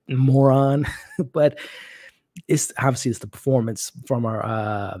a moron. But it's obviously the performance from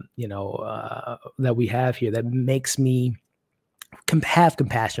our, that we have here that makes me have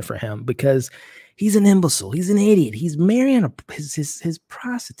compassion for him, because he's an imbecile. He's an idiot. He's marrying his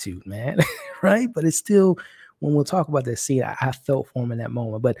prostitute, man. Right. But it's still, when we'll talk about that scene, I felt for him in that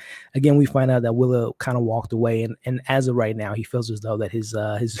moment. But again, we find out that Willow kind of walked away. And as of right now, he feels as though that his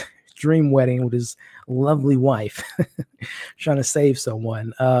dream wedding with his lovely wife trying to save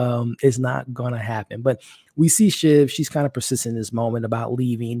someone is not going to happen. But we see Shiv, she's kind of persistent in this moment about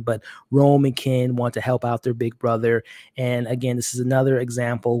leaving, but Rome and Ken want to help out their big brother. And again, this is another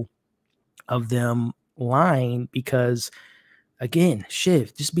example of them lying, because again,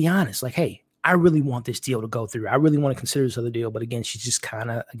 Shiv, just be honest, like, hey, I really want this deal to go through. I really want to consider this other deal. But again, she's just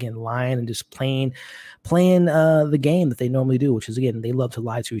kind of, again, lying and just playing the game that they normally do, which is, again, they love to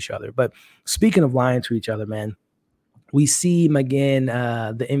lie to each other. But speaking of lying to each other, man, we see him again,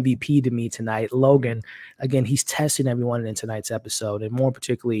 the MVP to me tonight, Logan. Again, he's testing everyone in tonight's episode. And more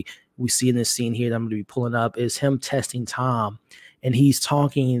particularly, we see in this scene here that I'm going to be pulling up is him testing Tom. And he's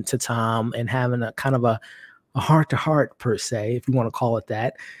talking to Tom and having a kind of a heart-to-heart, per se, if you want to call it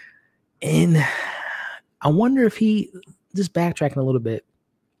that. And I wonder if just backtracking a little bit,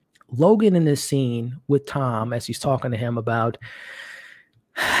 Logan in this scene with Tom, as he's talking to him about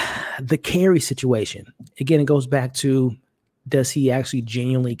the Kerry situation. Again, it goes back to, does he actually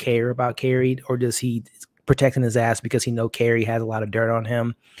genuinely care about Kerry, or does he protecting his ass because he know Kerry has a lot of dirt on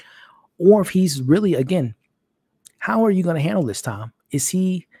him? Or if he's really, again, how are you going to handle this, Tom? Is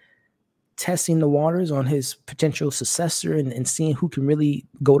he testing the waters on his potential successor and seeing who can really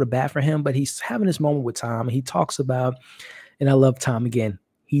go to bat for him? But he's having this moment with Tom. He talks about, and I love Tom again.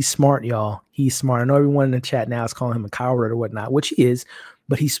 He's smart, y'all. He's smart. I know everyone in the chat now is calling him a coward or whatnot, which he is,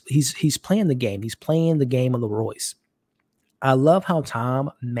 but he's playing the game. He's playing the game of the Royce. I love how Tom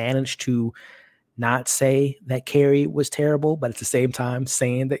managed to not say that Kerry was terrible, but at the same time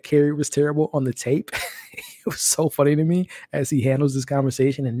saying that Kerry was terrible on the tape. It was so funny to me as he handles this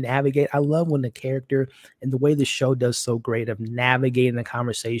conversation and navigate. I love when the character and the way the show does so great of navigating the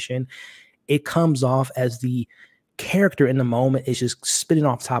conversation, it comes off as the character in the moment is just spitting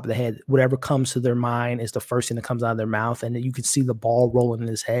off the top of the head. Whatever comes to their mind is the first thing that comes out of their mouth. And you can see the ball rolling in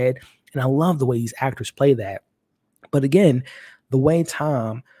his head. And I love the way these actors play that. But again, the way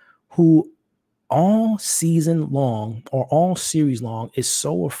Tom, who all season long or all series long is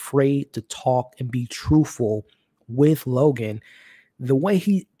so afraid to talk and be truthful with Logan, the way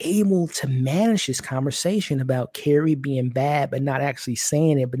he's able to manage this conversation about Kerry being bad, but not actually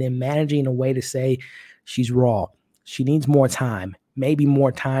saying it, but then managing a way to say she's raw. She needs more time, maybe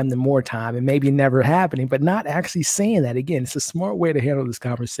more time than more time, and maybe never happening, but not actually saying that. Again, it's a smart way to handle this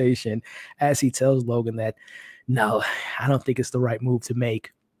conversation as he tells Logan that, no, I don't think it's the right move to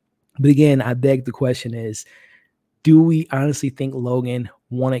make. But again, I beg the question is, do we honestly think Logan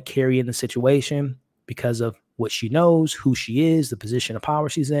wanted Kerry in the situation because of what she knows, who she is, the position of power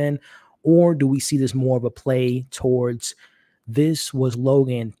she's in? Or do we see this more of a play towards This was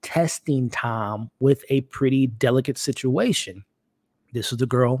Logan testing Tom with a pretty delicate situation. This is the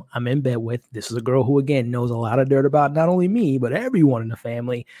girl I'm in bed with. This is a girl who, again, knows a lot of dirt about not only me, but everyone in the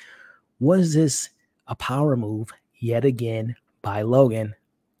family. Was this a power move yet again by Logan?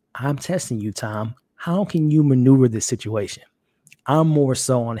 I'm testing you, Tom. How can you maneuver this situation? I'm more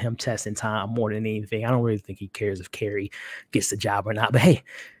so on him testing Tom more than anything. I don't really think he cares if Kerry gets the job or not. But hey,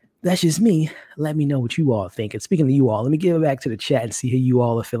 that's just me. Let me know what you all think. And speaking of you all, let me give it back to the chat and see how you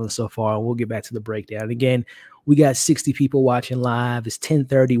all are feeling so far. And we'll get back to the breakdown. And again, we got 60 people watching live. It's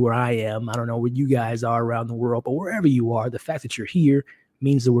 10:30 where I am. I don't know where you guys are around the world, but wherever you are, the fact that you're here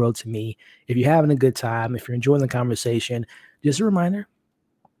means the world to me. If you're having a good time, if you're enjoying the conversation, just a reminder,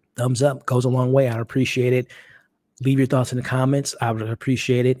 thumbs up goes a long way. I'd appreciate it. Leave your thoughts in the comments. I would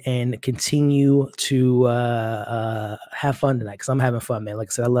appreciate it. And continue to have fun tonight, because I'm having fun, man. Like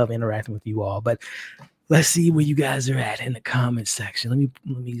I said, I love interacting with you all. But let's see where you guys are at in the comments section.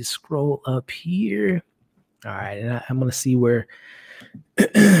 Let me just scroll up here. All right. And I'm going to see where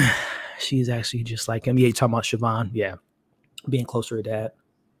she's actually just like him. Yeah, you're talking about Siobhan. Yeah. Being closer to that.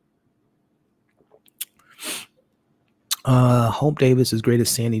 Hope Davis is great as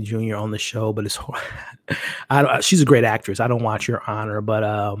Sandy Jr. on the show, but it's she's a great actress. I don't watch Your Honor,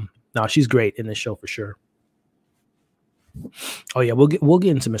 but no, she's great in the show for sure. Oh yeah, we'll get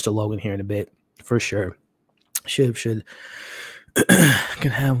into Mr. Logan here in a bit for sure. Shiv should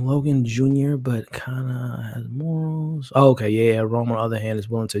can have Logan Jr., but kind of has morals. Oh, okay, yeah. Rome on the other hand is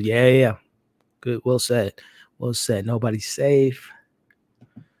willing to. Yeah. Good, well said. Well said. Nobody's safe.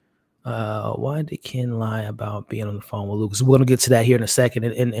 Why did Ken lie about being on the phone with Lucas? We're going to get to that here in a second.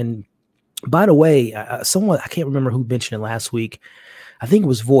 And by the way, someone, I can't remember who mentioned it last week. I think it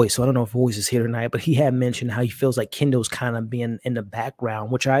was Voice. So I don't know if Voice is here tonight, but he had mentioned how he feels like Kendall's kind of being in the background,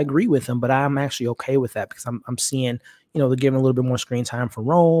 which I agree with him, but I'm actually okay with that, because I'm seeing, they're giving a little bit more screen time for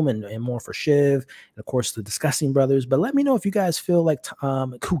Rome and more for Shiv, and of course the Discussing Brothers. But let me know if you guys feel like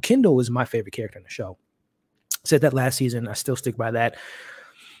who Kendall is my favorite character in the show. Said that last season. I still stick by that.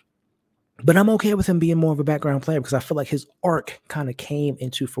 But I'm okay with him being more of a background player, because I feel like his arc kind of came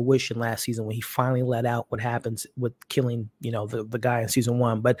into fruition last season when he finally let out what happens with killing, the guy in season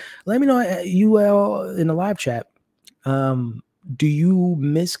 1. But let me know, you all in the live chat, do you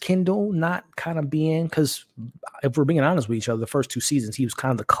miss Kendall not kind of being, because if we're being honest with each other, the first 2 seasons, he was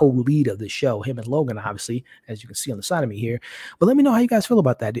kind of the co-lead of the show, him and Logan, obviously, as you can see on the side of me here. But let me know how you guys feel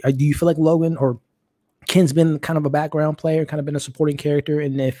about that. Do you feel like Logan or Ken's been kind of a background player, kind of been a supporting character,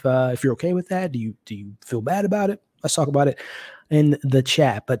 and if you're okay with that, do you feel bad about it? Let's talk about it in the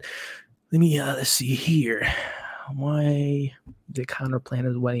chat. But let me let's see here. Why did Connor plan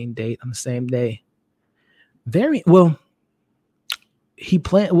his wedding date on the same day? Very well. He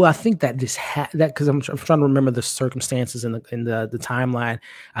planned. Well, I think that this that, because I'm trying to remember the circumstances in the timeline.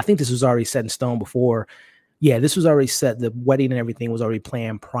 I think this was already set in stone before. Yeah, this was already set. The wedding and everything was already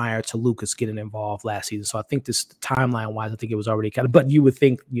planned prior to Lucas getting involved last season. So I think this timeline-wise, I think it was already kind of, but you would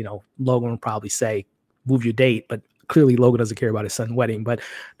think, Logan would probably say, move your date, but clearly Logan doesn't care about his son's wedding. But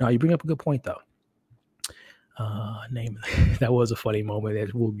no, you bring up a good point, though. That was a funny moment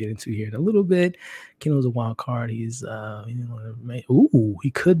that we'll get into here in a little bit. Kendall's a wild card. He's,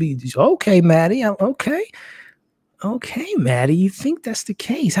 he could be. Okay, Maddie. Okay, Maddie. You think that's the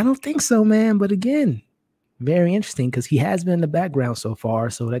case? I don't think so, man. But again, very interesting, because he has been in the background so far,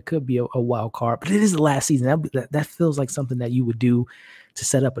 so that could be a wild card. But it is the last season. That feels like something that you would do to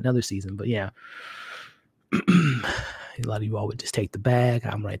set up another season. But yeah, a lot of you all would just take the bag.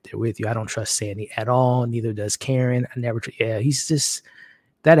 I'm right there with you. I don't trust Sandy at all. Neither does Karen. I never. Yeah, he's just,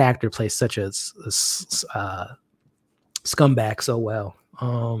 that actor plays such a scumbag so well.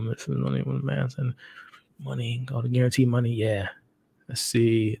 If money was math and money, go to guarantee money. Yeah. Let's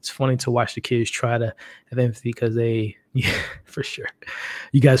see. It's funny to watch the kids try to have empathy, because yeah, for sure.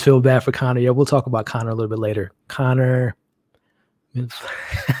 You guys feel bad for Connor. Yeah, we'll talk about Connor a little bit later. Connor.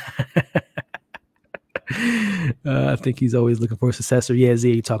 I think he's always looking for a successor. Yeah, Z,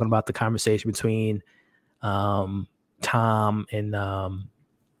 you're talking about the conversation between Tom and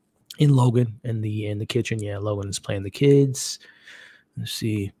Logan in the kitchen. Yeah, Logan is playing the kids. Let's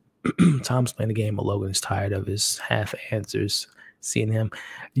see. Tom's playing the game, but Logan is tired of his half answers. Seeing him.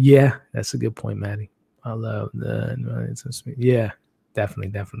 Yeah, that's a good point, Maddie. I love yeah,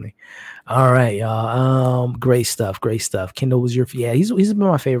 definitely. All right, y'all. Great stuff. Kendall was he's been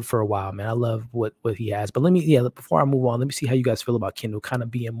my favorite for a while, man. I love what he has. But before I move on, let me see how you guys feel about Kendall kind of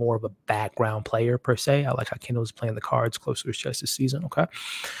being more of a background player per se. I like how Kendall's playing the cards closer to his chest this season. Okay.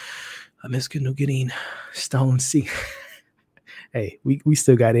 I miss Kendall getting Stone C. Hey, we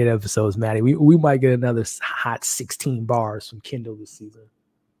still got 8 episodes, Maddie. We might get another hot 16 bars from Kendall this season.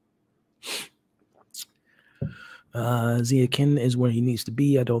 Zia Ken is where he needs to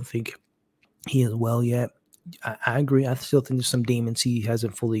be. I don't think he is well yet. I agree. I still think there's some demons he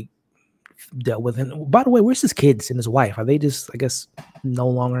hasn't fully dealt with. And by the way, where's his kids and his wife? Are they just, I guess, no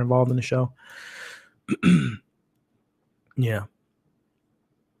longer involved in the show? Yeah.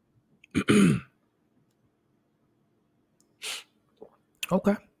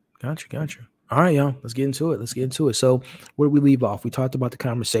 Okay. Gotcha. All right, y'all. Let's get into it. So where do we leave off? We talked about the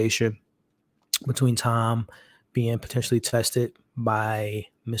conversation between Tom being potentially tested by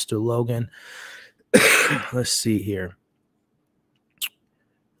Mr. Logan. Let's see here.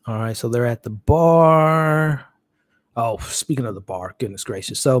 All right, so they're at the bar. Oh, speaking of the bar, goodness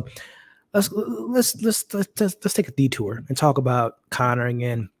gracious. So let's take a detour and talk about Connor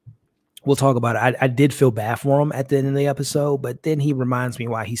again. We'll talk about it. I did feel bad for him at the end of the episode, but then he reminds me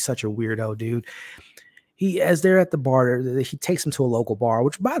why he's such a weirdo, dude. As they're at the bar, he takes him to a local bar,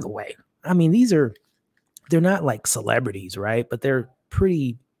 which, by the way, I mean, they're not like celebrities, right? But they're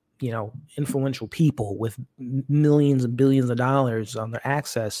pretty, influential people with millions and billions of dollars on their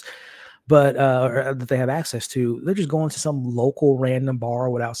access, but that they have access to. They're just going to some local random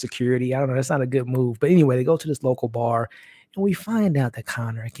bar without security. I don't know. That's not a good move. But anyway, they go to this local bar, and we find out that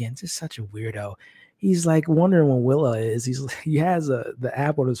Connor, again, just such a weirdo. He's like wondering when Willa is. He has the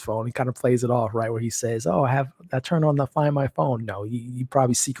app on his phone. He kind of plays it off, right, where he says, "Oh, I turn on the Find My Phone." No, you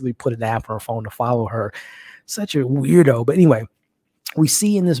probably secretly put an app on her phone to follow her. Such a weirdo. But anyway, we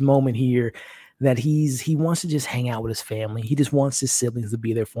see in this moment here that he wants to just hang out with his family. He just wants his siblings to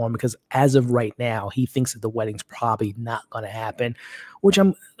be there for him, because as of right now, he thinks that the wedding's probably not going to happen,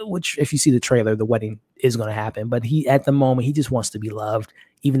 which if you see the trailer, the wedding is going to happen. But at the moment, he just wants to be loved,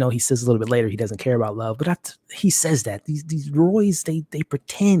 even though he says a little bit later he doesn't care about love. But he says that these Roys, they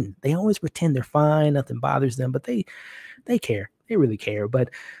pretend. They always pretend they're fine, nothing bothers them, but they care. They really care.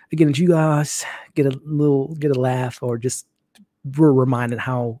 But again, if you guys get a laugh, or just we're reminded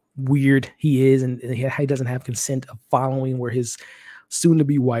how weird he is, and he doesn't have consent of following where his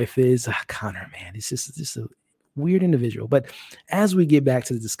soon-to-be wife is. Connor, man, it's just a weird individual. But as we get back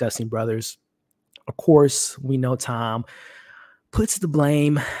to the Disgusting Brothers, of course, we know Tom puts the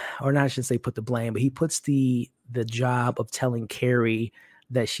blame, or not, I shouldn't say put the blame, but he puts the job of telling Kerry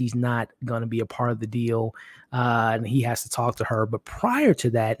that she's not going to be a part of the deal, and he has to talk to her. But prior to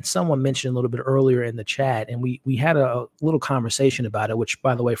that, someone mentioned a little bit earlier in the chat, and we had a little conversation about it, which,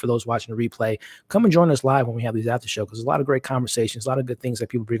 by the way, for those watching the replay, come and join us live when we have these after show, because there's a lot of great conversations, a lot of good things that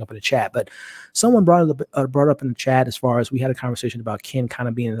people bring up in the chat. But someone brought up in the chat, as far as we had a conversation about Ken kind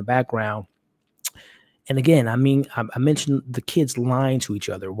of being in the background. And again, I mean, I mentioned the kids lying to each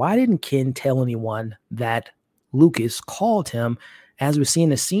other. Why didn't Ken tell anyone that Lucas called him? As we're seeing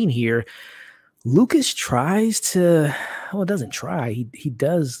the scene here, Lucas tries to, doesn't try. He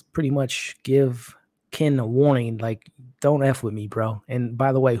does pretty much give Ken a warning, like, don't F with me, bro. And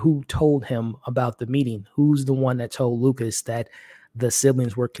by the way, who told him about the meeting? Who's the one that told Lucas that the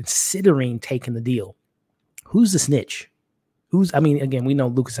siblings were considering taking the deal? Who's the snitch? Again, we know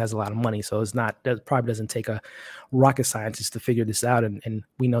Lucas has a lot of money, so that probably doesn't take a rocket scientist to figure this out. And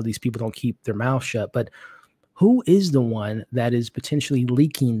we know these people don't keep their mouth shut, but who is the one that is potentially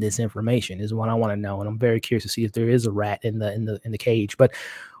leaking this information is what I want to know. And I'm very curious to see if there is a rat in the cage. But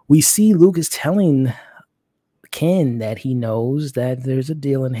we see Lucas telling Ken that he knows that there's a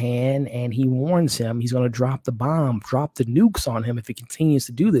deal in hand, and he warns him he's going to drop the bomb, drop the nukes on him if he continues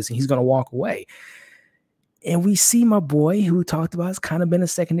to do this, and he's going to walk away. And we see my boy, who talked about, has kind of been a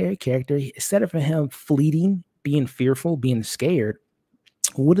secondary character. Instead of him fleeting, being fearful, being scared,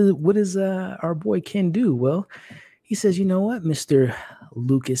 what does our boy Ken do? Well, he says, you know what, Mr.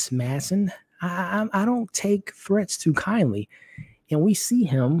 Lucas Masson, I don't take threats too kindly. And we see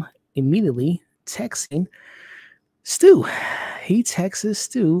him immediately texting Stu. He texts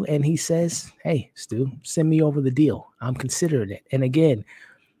Stu, and he says, hey, Stu, send me over the deal. I'm considering it. And again,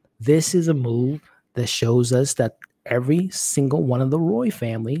 this is a move that shows us that every single one of the Roy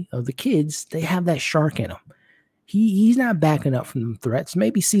family, of the kids, they have that shark in them. He's not backing up from threats.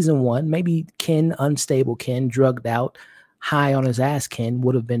 Maybe season 1, maybe Ken, unstable Ken, drugged out, high on his ass Ken,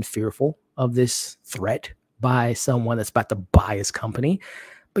 would have been fearful of this threat by someone that's about to buy his company.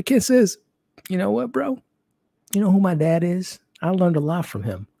 But Ken says, you know what, bro? You know who my dad is? I learned a lot from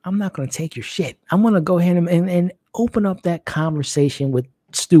him. I'm not going to take your shit. I'm going to go ahead and open up that conversation with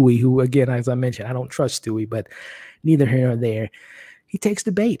Stewie, who, again, as I mentioned, I don't trust Stewie, but neither here nor there. He takes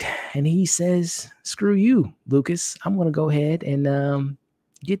the bait, and he says, screw you, Lucas. I'm going to go ahead and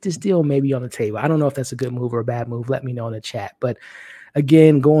get this deal maybe on the table. I don't know if that's a good move or a bad move. Let me know in the chat. But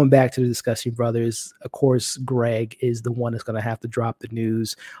again, going back to the Discussion Brothers, of course, Greg is the one that's going to have to drop the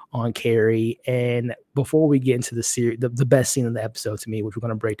news on Kerry. And before we get into the series, the best scene in the episode to me, which we're going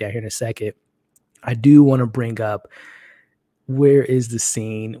to break down here in a second, I do want to bring up, where is the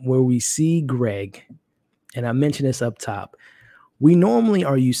scene where we see Greg? And I mentioned this up top. We normally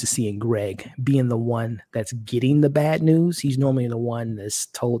are used to seeing Greg being the one that's getting the bad news. He's normally the one that's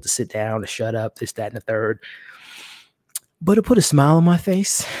told to sit down, to shut up, this, that, and the third. But it put a smile on my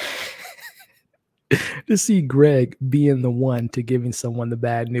face to see Greg being the one to giving someone the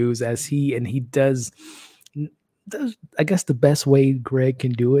bad news, as he does, I guess, the best way Greg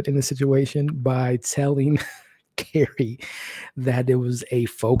can do it in the situation, by telling Kerry that there was a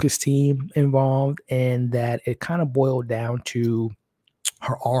focus team involved and that it kind of boiled down to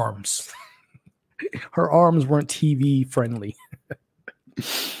her arms. Her arms weren't TV friendly.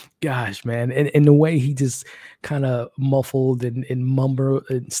 Gosh, man. And the way he just kind of muffled and mumbled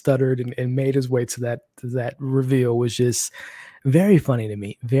and stuttered and made his way to that reveal was just very funny to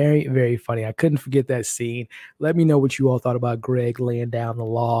me. Very, very funny. I couldn't forget that scene. Let me know what you all thought about Greg laying down the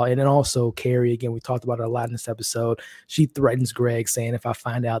law. And then also Kerry, again, we talked about it a lot in this episode. She threatens Greg, saying, if I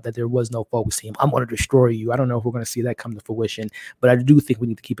find out that there was no focus team, I'm going to destroy you. I don't know if we're going to see that come to fruition, but I do think we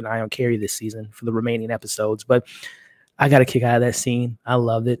need to keep an eye on Kerry this season for the remaining episodes. But I got a kick out of that scene. I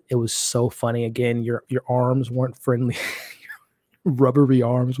loved it. It was so funny. Again, your arms weren't friendly. Rubbery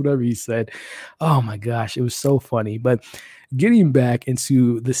arms, whatever he said. Oh my gosh, it was so funny. But getting back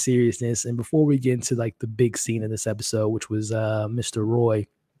into the seriousness, and before we get into like the big scene in this episode, which was Mr. Roy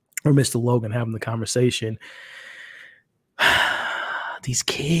or Mr. Logan having the conversation. These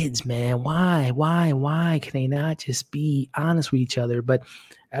kids, man, why can they not just be honest with each other? But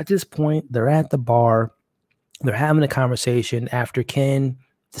at this point, they're at the bar. They're having a conversation after Ken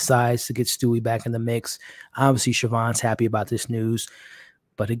decides to get Stewie back in the mix. Obviously, Siobhan's happy about this news.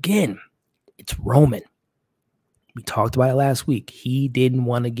 But again, it's Roman. We talked about it last week. He didn't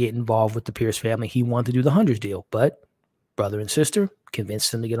want to get involved with the Pierce family. He wanted to do the Hundreds deal. But brother and sister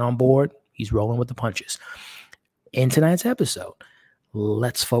convinced him to get on board. He's rolling with the punches. In tonight's episode,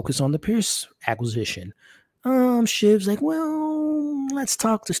 let's focus on the Pierce acquisition. Shiv's like, well, let's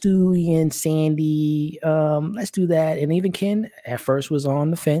talk to Stewie and Sandy. Let's do that. And even Ken at first was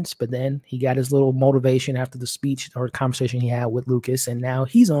on the fence, but then he got his little motivation after the speech or conversation he had with Lucas, and now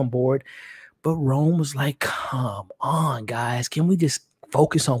he's on board. But Rome was like, come on, guys. Can we just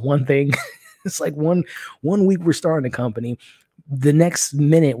focus on one thing? It's like one week we're starting a company. The next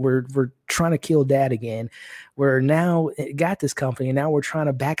minute we're trying to kill dad again. We're now got this company, and now we're trying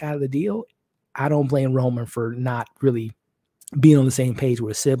to back out of the deal. I don't blame Roman for not really being on the same page with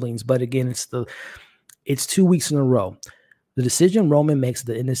his siblings. But again, it's 2 weeks in a row. The decision Roman makes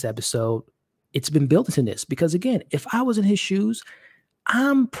in this episode, it's been built into this. Because again, if I was in his shoes,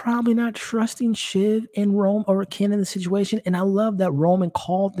 I'm probably not trusting Shiv and Rome or Ken in the situation. And I love that Roman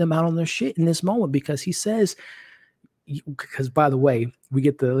called them out on their shit in this moment, because he says, because by the way,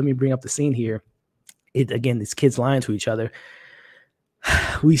 let me bring up the scene here. Again, these kids lying to each other.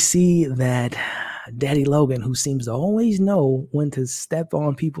 We see that Daddy Logan, who seems to always know when to step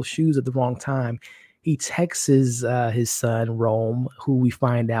on people's shoes at the wrong time, he texts his son, Rome, who we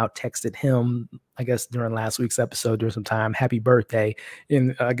find out texted him, I guess, during last week's episode, during some time, happy birthday.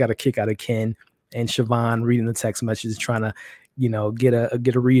 And I got a kick out of Ken and Siobhan reading the text messages, trying to, get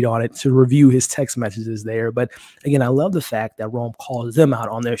a read on it, to review his text messages there. But again, I love the fact that Rome calls them out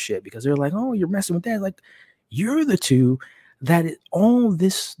on their shit, because they're like, oh, you're messing with that. Like, you're the two that all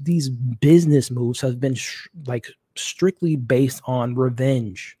these business moves have been strictly based on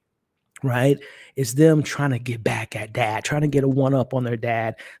revenge, right? It's them trying to get back at dad, trying to get a one up on their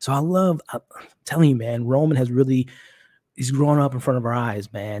dad. So I'm telling you, man, Roman he's growing up in front of our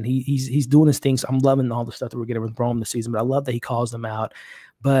eyes, man. He's doing his things. I'm loving all the stuff that we're getting with Rome this season, but I love that he calls them out.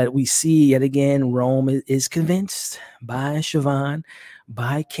 But we see yet again, Rome is convinced by Siobhan,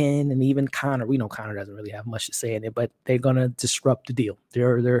 by Ken, and even Connor. We know Connor doesn't really have much to say in it, but they're going to disrupt the deal.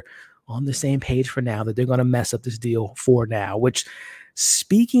 They're on the same page for now, that they're going to mess up this deal for now, which,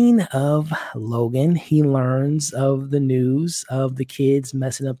 speaking of Logan, he learns of the news of the kids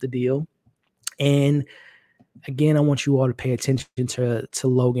messing up the deal. And again, I want you all to pay attention to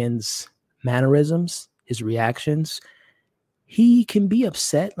Logan's mannerisms, his reactions. He can be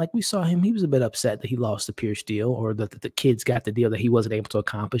upset. Like we saw him, he was a bit upset that he lost the Pierce deal, or that the kids got the deal that he wasn't able to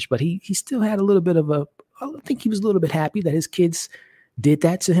accomplish. But he still had a little bit of I think he was a little bit happy that his kids did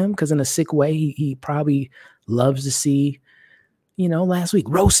that to him, because in a sick way, he probably loves to see You know, last week,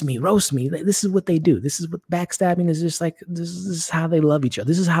 roast me, roast me. This is what they do. This is what backstabbing is. Just like this is how they love each other.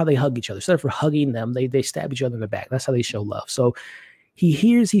 This is how they hug each other. Instead of hugging them, they stab each other in the back. That's how they show love. So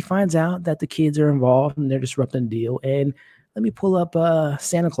he finds out that the kids are involved and they're disrupting the deal. And let me pull up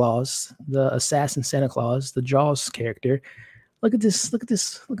Santa Claus, the assassin Santa Claus, the Jaws character. Look at this. Look at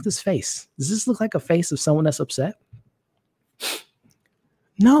this. Look at this face. Does this look like a face of someone that's upset?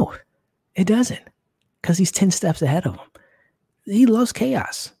 No, it doesn't, because he's 10 steps ahead of him. He loves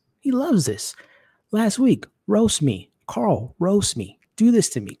chaos. He loves this. Last week, roast me. Carl, roast me. Do this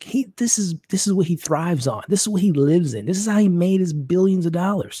to me. This is what he thrives on. This is what he lives in. This is how he made his billions of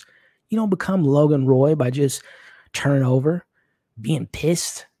dollars. You don't become Logan Roy by just turning over, being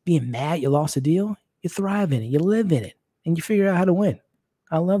pissed, being mad you lost a deal. You thrive in it. You live in it. And you figure out how to win.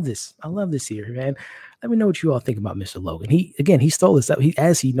 I love this. I love this here, man. Let me know what you all think about Mr. Logan. He stole this up,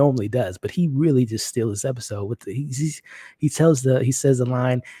 as he normally does, but he really just steals this episode with he says the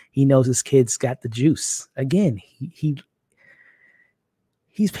line, he knows his kids got the juice. Again, he's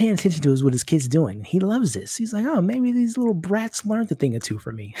paying attention to what his kid's doing. He loves this. He's like, oh, maybe these little brats learned a thing or two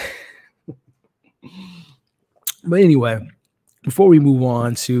from me. But anyway, before we move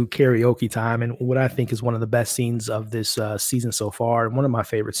on to karaoke time and what I think is one of the best scenes of this season so far, and one of my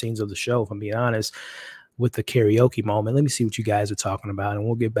favorite scenes of the show, if I'm being honest, with the karaoke moment, let me see what you guys are talking about, and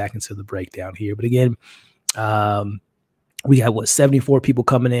we'll get back into the breakdown here. But again, we got 74 people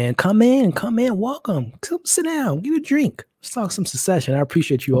coming in. Come in, welcome. Come sit down, get a drink. Let's talk some Succession. I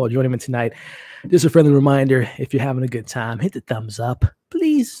appreciate you all joining me tonight. Just a friendly reminder, if you're having a good time, hit the thumbs up.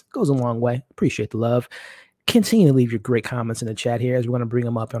 Please, goes a long way. Appreciate the love. Continue to leave your great comments in the chat here as we're going to bring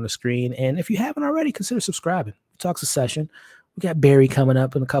them up on the screen. And if you haven't already, consider subscribing. Talk Succession. We got Barry coming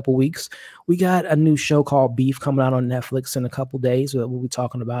up in a couple weeks. We got a new show called Beef coming out on Netflix in a couple days that we'll be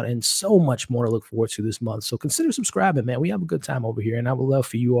talking about, and so much more to look forward to this month. So consider subscribing, man. We have a good time over here, and I would love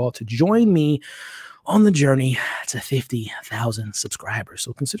for you all to join me on the journey to 50,000 subscribers.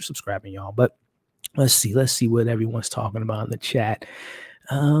 So consider subscribing, y'all. But let's see what everyone's talking about in the chat.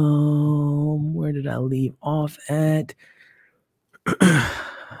 Where did I leave off at?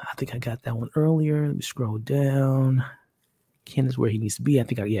 I think I got that one earlier. Let me scroll down. Ken is where he needs to be. I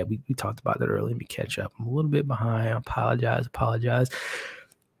think we talked about that earlier. Let me catch up. I'm a little bit behind. I apologize.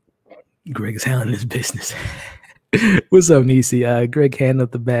 Greg is handling his business. What's up, Nisi? Greg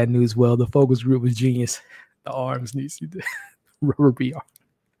handled the bad news well. The focus group was genius. The arms, Nisi. Rubber BR.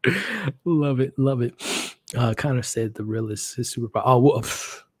 Love it. Connor said the realist is superpower. Oh, well,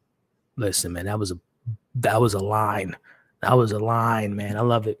 listen, man, that was a line. That was a line, man. I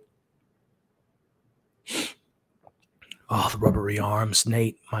love it. Oh, the rubbery arms,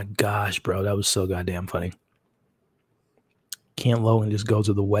 Nate. My gosh, bro, that was so goddamn funny. Can't Logan just go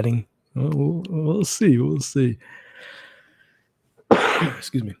to the wedding? We'll see.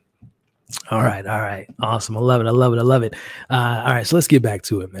 Excuse me. All right. Awesome. I love it. All right, so let's get back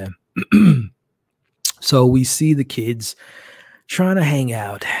to it, man. So we see the kids trying to hang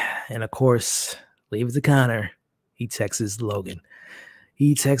out. And of course, leave it to Connor. He texts Logan.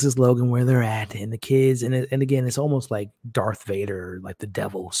 Where they're at. And the kids, and again, it's almost like Darth Vader, like the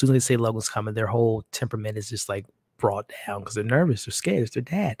devil. As soon as they say Logan's coming, their whole temperament is just like brought down because they're nervous, they're scared, it's their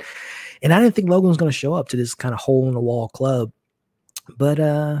dad. And I didn't think Logan was going to show up to this kind of hole-in-the-wall club. But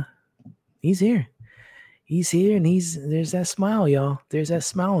he's here. And there's that smile, y'all. There's that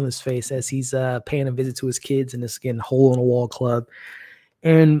smile on his face as he's paying a visit to his kids in this, again, hole-in-the-wall club.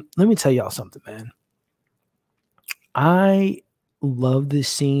 And let me tell y'all something, man. I love this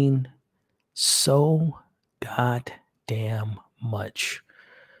scene so goddamn much.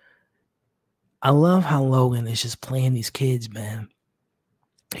 I love how Logan is just playing these kids, man.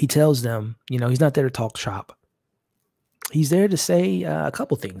 He tells them, he's not there to talk shop. He's there to say a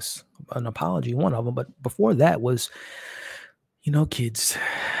couple things, an apology, one of them. But before that was, kids,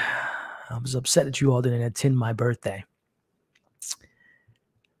 I was upset that you all didn't attend my birthday.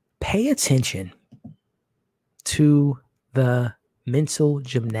 Pay attention to the mental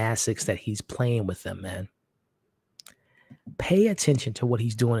gymnastics that he's playing with them, man. Pay attention to what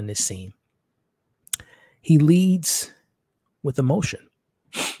he's doing in this scene. He leads with emotion.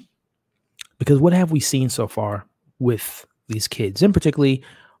 Because what have we seen so far with these kids, and particularly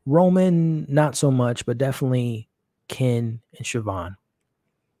Roman, not so much, but definitely Ken and Siobhan?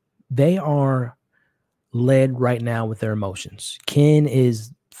 They are led right now with their emotions. Ken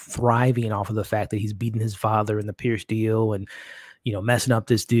is thriving off of the fact that he's beating his father in the Pierce deal and, messing up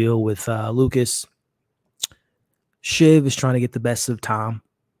this deal with Lucas. Shiv is trying to get the best of Tom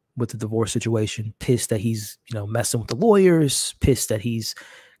with the divorce situation, pissed that he's, messing with the lawyers, pissed that he's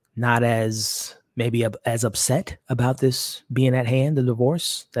not as maybe as upset about this being at hand, the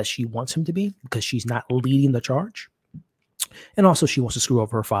divorce, that she wants him to be, because she's not leading the charge. And also she wants to screw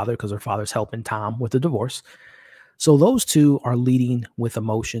over her father because her father's helping Tom with the divorce. So those two are leading with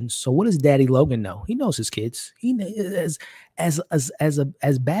emotions. So what does Daddy Logan know? He knows his kids. He as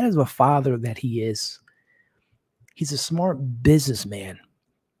bad as a father that he is, he's a smart businessman,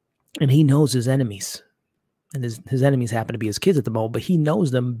 and he knows his enemies. And his enemies happen to be his kids at the moment, but he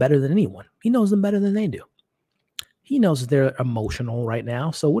knows them better than anyone. He knows them better than they do. He knows that they're emotional right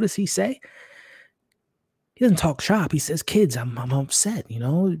now. So what does he say? He doesn't talk shop. He says, kids, I'm upset. You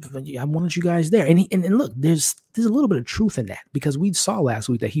know, I wanted you guys there. And look, there's a little bit of truth in that, because we saw last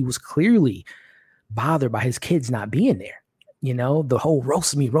week that he was clearly bothered by his kids not being there. You know, the whole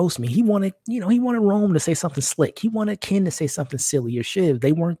roast me. He wanted Rome to say something slick. He wanted Ken to say something silly, or Shiv.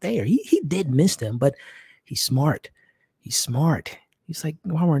 They weren't there. He did miss them, but he's smart. He's smart. He's like,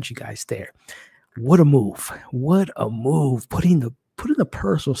 why weren't you guys there? What a move. What a move. Putting the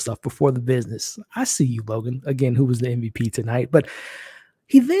personal stuff before the business. I see you, Logan, again, who was the MVP tonight. But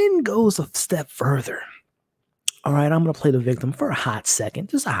he then goes a step further. All right, I'm going to play the victim for a hot second,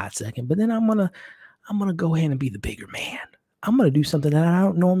 just a hot second. But then I'm going to go ahead and be the bigger man. I'm going to do something that I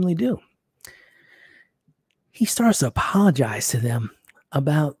don't normally do. He starts to apologize to them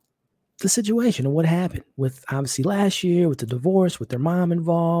about the situation and what happened with, obviously, last year with the divorce, with their mom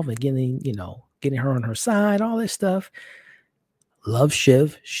involved, and getting her on her side, all this stuff. Love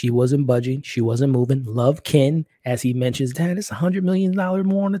Shiv. She wasn't budging. She wasn't moving. Love Ken, as he mentions, Dad, it's $100 million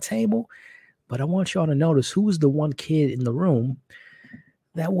more on the table. But I want y'all to notice who was the one kid in the room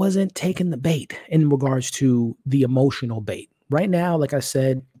that wasn't taking the bait in regards to the emotional bait. Right now, like I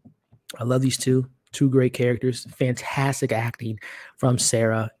said, I love these two great characters, fantastic acting from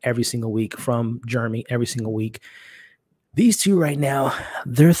Sarah every single week, from Jeremy every single week. These two right now,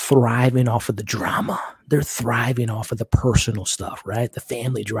 they're thriving off of the drama. They're thriving off of the personal stuff, right? The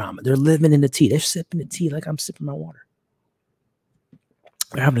family drama. They're living in the tea. They're sipping the tea like I'm sipping my water.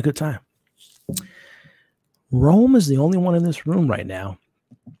 They're having a good time. Rome is the only one in this room right now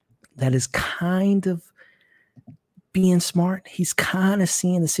that is kind of being smart. He's kind of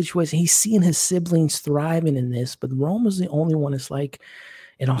seeing the situation. He's seeing his siblings thriving in this, but Rome is the only one that's like,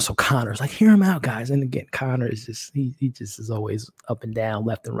 and also Connor's like, hear him out, guys. And again, Connor is just, he just is always up and down,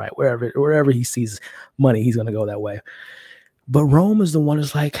 left and right, wherever he sees money, he's going to go that way. But Rome is the one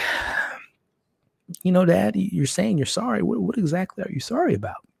that's like, Dad, you're saying you're sorry. What exactly are you sorry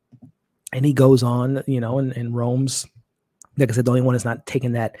about? And he goes on, and Rome's, like I said, the only one that's not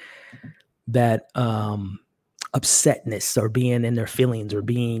taking that upsetness or being in their feelings or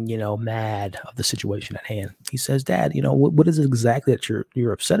being, mad of the situation at hand. He says, Dad, what is it exactly that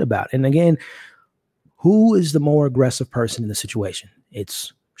you're upset about? And again, who is the more aggressive person in the situation?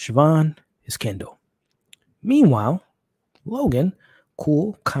 It's Siobhan, it's Kendall. Meanwhile, Logan,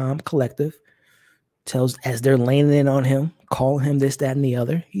 cool, calm, collective, tells, as they're laying in on him, calling him this, that, and the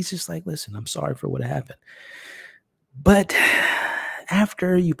other, he's just like, listen, I'm sorry for what happened. But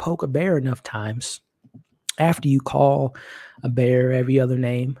after you poke a bear enough times, after you call a bear every other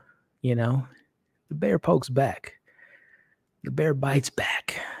name, the bear pokes back. The bear bites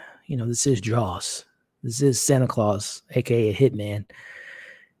back. This is Jaws. This is Santa Claus, a.k.a. Hitman.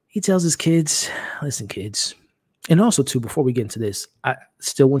 He tells his kids, listen, kids. And also, too, before we get into this, I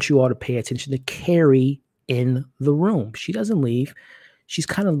still want you all to pay attention to Kerry in the room. She doesn't leave. She's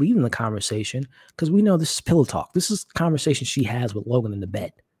kind of leading the conversation because we know this is pillow talk. This is conversation she has with Logan in the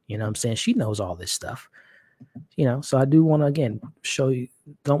bed. You know what I'm saying? She knows all this stuff. So I do want to, again, show you,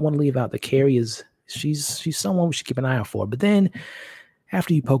 don't want to leave out that Kerry is, she's someone we should keep an eye out for. But then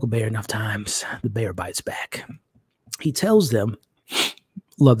after you poke a bear enough times, the bear bites back. He tells them,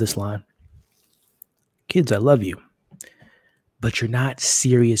 love this line, kids, I love you, but you're not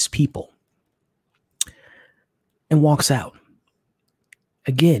serious people. And walks out.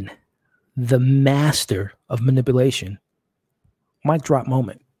 Again, the master of manipulation. Mic drop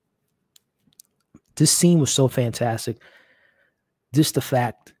moment. This scene was so fantastic. Just the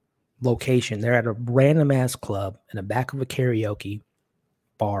fact, location, they're at a random ass club in the back of a karaoke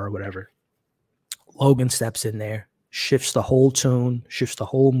bar or whatever. Logan steps in there, shifts the whole tune, shifts the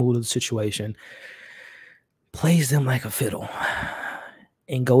whole mood of the situation, plays them like a fiddle,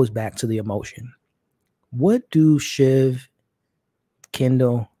 and goes back to the emotion. What do Shiv,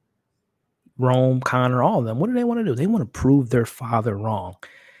 Kendall, Rome, Connor, all of them, what do they want to do? They want to prove their father wrong.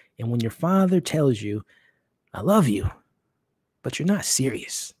 And when your father tells you, I love you, but you're not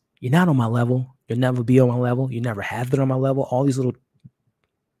serious. You're not on my level. You'll never be on my level. You never have been on my level. All these little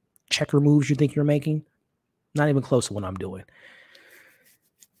checker moves you think you're making, not even close to what I'm doing.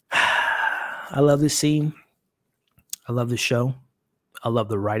 I love this scene. I love this show. I love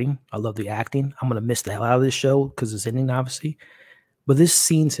the writing. I love the acting. I'm gonna miss the hell out of this show because it's ending, obviously. But this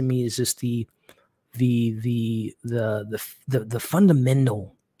scene to me is just the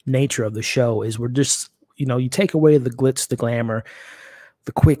fundamental nature of the show. Is we're just, you take away the glitz, the glamour,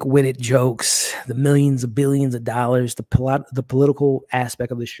 the quick-witted jokes, the millions of billions of dollars, the political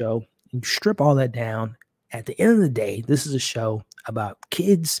aspect of the show. You strip all that down. At the end of the day, this is a show about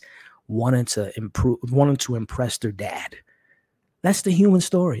kids wanting to impress their dad. That's the human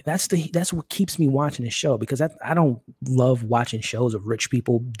story. That's what keeps me watching the show, because I don't love watching shows of rich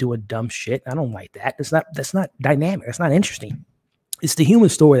people doing dumb shit. I don't like that. That's not dynamic. That's not interesting. It's the human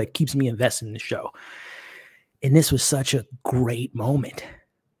story that keeps me invested in the show. And this was such a great moment,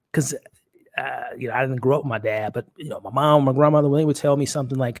 because I didn't grow up with my dad, but my mom, my grandmother, when they would tell me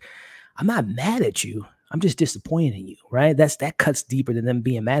something like, "I'm not mad at you. I'm just disappointed in you," right? That cuts deeper than them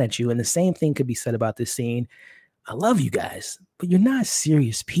being mad at you. And the same thing could be said about this scene. I love you guys, but you're not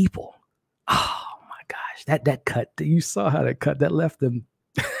serious people. Oh my gosh, that cut. You saw how that cut. That left them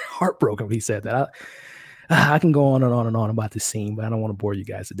heartbroken when he said that. I can go on and on and on about this scene, but I don't want to bore you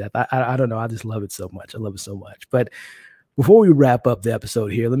guys to death. I don't know. I just love it so much. I love it so much. But before we wrap up the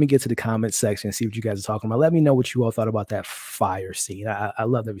episode here, let me get to the comment section and see what you guys are talking about. Let me know what you all thought about that fire scene. I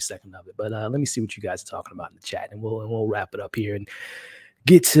loved every second of it. But let me see what you guys are talking about in the chat, and we'll wrap it up here and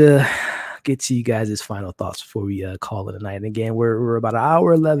get to you guys' final thoughts before we call it a night. And again, we're about an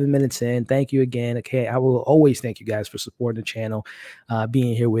hour, 11 minutes in. Thank you again. Okay, I will always thank you guys for supporting the channel,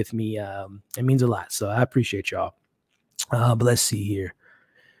 being here with me. It means a lot, so I appreciate y'all. But let's see here.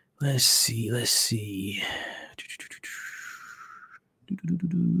 Let's see.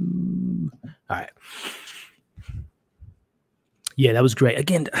 All right. Yeah, that was great.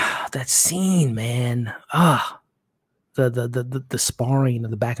 Again, that scene, man. The sparring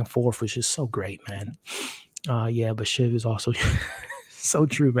and the back and forth was just so great, man. Yeah, but Shiv is also so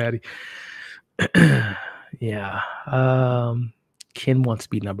true, Maddie. Yeah. Ken wants to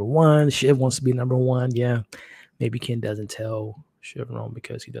be number one. Shiv wants to be number one. Yeah. Maybe Ken doesn't tell Shiv wrong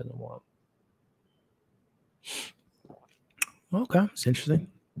because he doesn't want. Okay, it's interesting.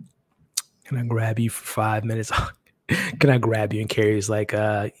 Can I grab you for 5 minutes? Can I grab you? And Kerry's like,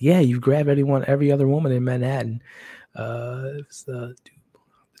 yeah, you grab every other woman in Manhattan. It's the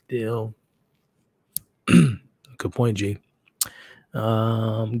deal. Good point, G.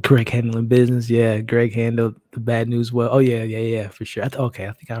 Greg handling business. Yeah, Greg handled the bad news well. Oh, yeah, for sure. Okay,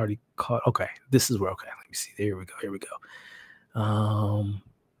 I think I already caught. Okay, this is where. Okay, let me see. Here we go. There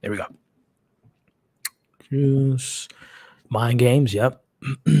we go. Juice. Mind games. Yep.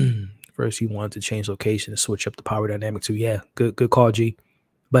 First, he wanted to change location and switch up the power dynamic too. Yeah, good call, G.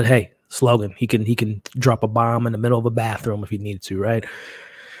 But hey, Logan, he can drop a bomb in the middle of a bathroom if he needed to, right?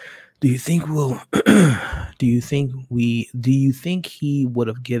 Do you think he would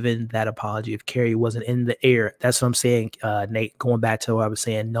have given that apology if Kerry wasn't in the air? That's what I'm saying, Nate. Going back to what I was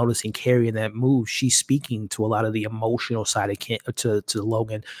saying, noticing Kerry in that move, she's speaking to a lot of the emotional side of to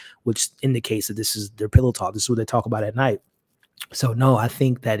Logan, which indicates that this is their pillow talk. This is what they talk about at night. So no, I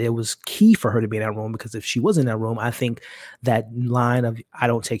think that it was key for her to be in that room, because if she was in that room, I think that line of "I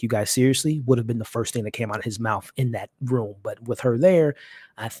don't take you guys seriously" would have been the first thing that came out of his mouth in that room. But with her there,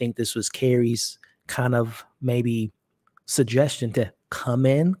 I think this was Kerry's kind of maybe suggestion to come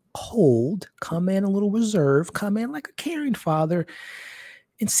in cold, come in a little reserved, come in like a caring father,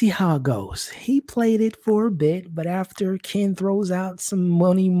 and see how it goes. He played it for a bit, but after Ken throws out some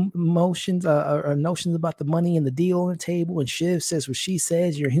money motions or notions about the money and the deal on the table, and Shiv says what she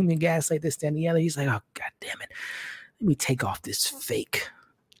says, "You're a human gaslight, this, that, and the other," he's like, "Oh, God damn it. Let me take off this fake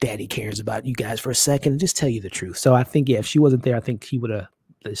daddy cares about you guys for a second and just tell you the truth." So I think, yeah, if she wasn't there, I think he would have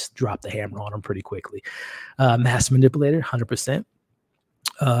just dropped the hammer on him pretty quickly. Master manipulator, 100%.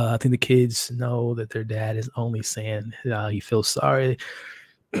 I think the kids know that their dad is only saying he feels sorry.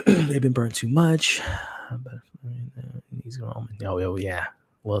 They've been burned too much. But he's going. Oh yeah.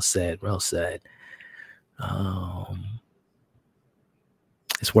 Well said.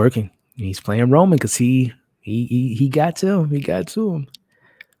 It's working. He's playing Roman because he got to him.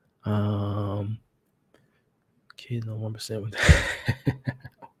 Kids on 1% with that.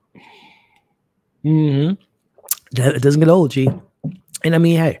 It doesn't get old, G. And I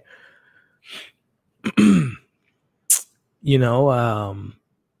mean, hey,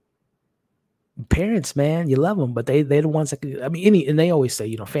 parents, man, you love them, but they're the ones that could, I mean, and they always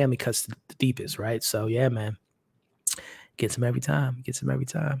say, family cuts the deepest, right? So yeah, man, gets them every time.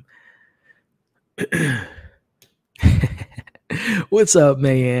 What's up,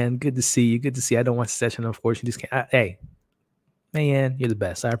 man? Good to see you. I don't want Succession, unfortunately. Just can't. Hey, Man, you're the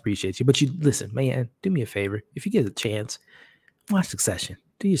best. I appreciate you. But you listen, man, do me a favor. If you get a chance, watch Succession.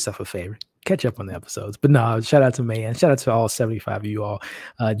 Do yourself a favor. Catch up on the episodes. But no, shout out to Mayan. Shout out to all 75 of you all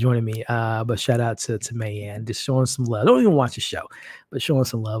joining me. But shout out to Mayan. Just showing some love. Don't even watch the show, but showing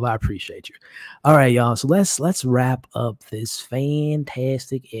some love. I appreciate you. All right, y'all. So let's wrap up this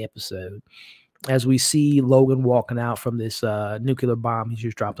fantastic episode as we see Logan walking out from this nuclear bomb he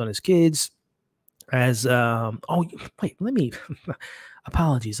just dropped on his kids. As wait, let me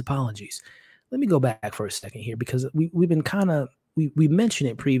apologies. Let me go back for a second here because we've been kind of we mentioned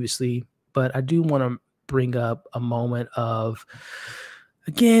it previously, but I do want to bring up a moment of,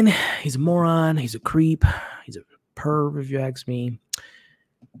 again, he's a moron, he's a creep, he's a perv, if you ask me.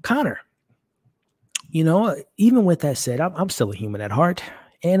 Connor, you know, even with that said, I'm still a human at heart,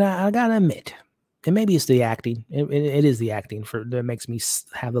 and I gotta admit, and maybe it's the acting. It is the acting that makes me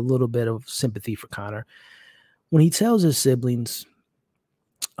have a little bit of sympathy for Connor when he tells his siblings,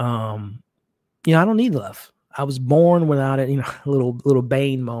 you know, I don't need love. I was born without it. You know, a little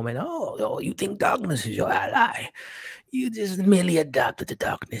Bane moment. Oh, you think darkness is your ally? You just merely adopted the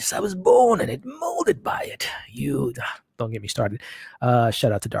darkness. I was born in it, molded by it. You don't get me started.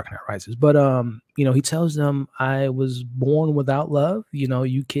 Shout out to Dark Knight Rises. But you know, he tells them, I was born without love. You know,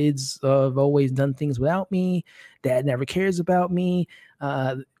 you kids have always done things without me. Dad never cares about me.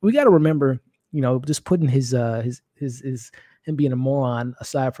 We got to remember, you know, just putting his him being a moron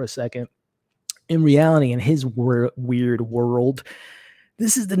aside for a second. In reality, in his weird world,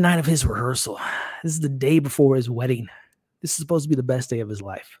 this is the night of his rehearsal. This is the day before his wedding. This is supposed to be the best day of his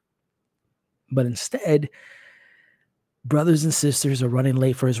life. But instead, brothers and sisters are running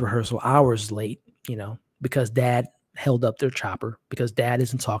late for his rehearsal, hours late, you know, because dad held up their chopper, because dad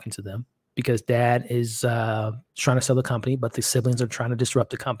isn't talking to them, because dad is trying to sell the company, but the siblings are trying to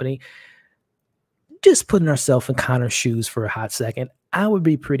disrupt the company. Just putting ourselves in Connor's shoes for a hot second, I would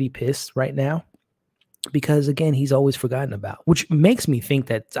be pretty pissed right now. Because again, he's always forgotten about, which makes me think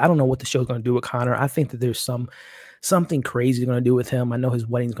that I don't know what the show's going to do with Connor. I think that there's something crazy going to do with him. I know his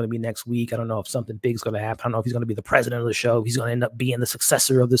wedding's going to be next week. I don't know if something big's going to happen. I don't know if he's going to be the president of the show. If he's going to end up being the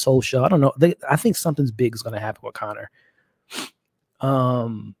successor of this whole show. I don't know. I think something's big is going to happen with Connor.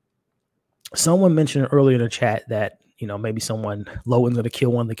 Someone mentioned earlier in the chat that, you know, maybe Logan's going to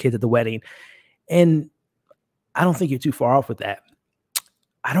kill one of the kids at the wedding. And I don't think you're too far off with that.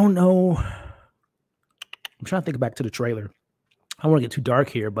 I don't know. I'm trying to think back to the trailer. I don't want to get too dark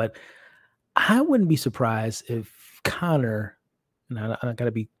here, but I wouldn't be surprised if Connor, and I got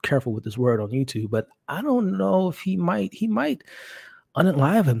to be careful with this word on YouTube, but I don't know if he might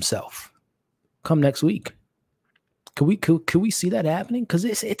unalive himself come next week. Could we see that happening? Because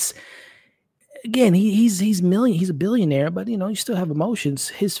it's again, he's a billionaire, but you know, you still have emotions.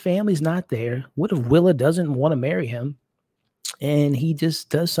 His family's not there. What if Willa doesn't want to marry him, and he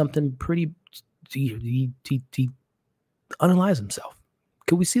just does something pretty? He unalives himself.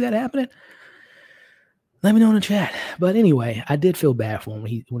 Could we see that happening? Let me know in the chat. But anyway, I did feel bad for him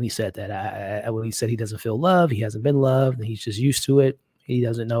when he said that. When he said he doesn't feel love, he hasn't been loved, and he's just used to it. He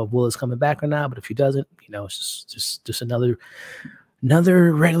doesn't know if Will is coming back or not. But if he doesn't, you know, it's just another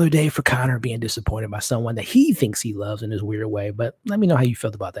regular day for Connor being disappointed by someone that he thinks he loves in his weird way. But let me know how you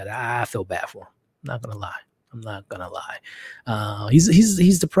felt about that. I feel bad for him. Not gonna lie. I'm not gonna lie.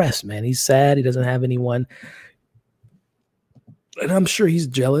 He's depressed, man. He's sad. He doesn't have anyone, and I'm sure he's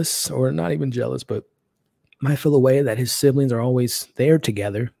jealous, or not even jealous, but might feel a way that his siblings are always there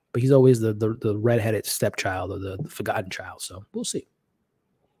together. But he's always the redheaded stepchild or the forgotten child. So we'll see.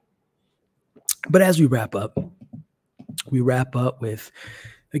 But as we wrap up with,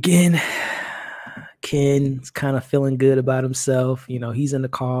 again, Ken's kind of feeling good about himself. You know, he's in the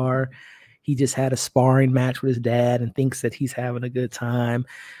car. He just had a sparring match with his dad and thinks that he's having a good time.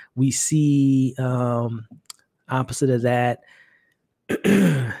 We see opposite of that,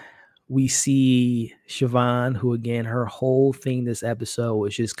 we see Siobhan, who again, her whole thing this episode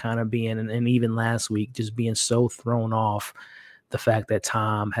was just kind of being, and even last week, just being so thrown off the fact that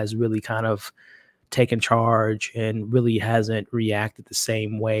Tom has really kind of taken charge and really hasn't reacted the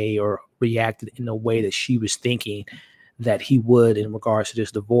same way or reacted in a way that she was thinking that he would in regards to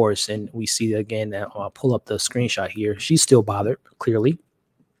this divorce. And we see again, I'll pull up the screenshot here. She's still bothered, clearly.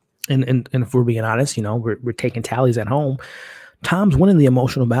 And if we're being honest, you know, we're taking tallies at home. Tom's winning the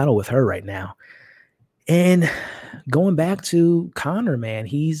emotional battle with her right now. And going back to Connor, man,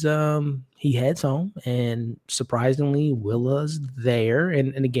 he heads home, and surprisingly, Willa's there.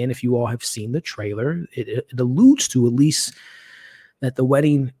 And again, if you all have seen the trailer, it alludes to at least that the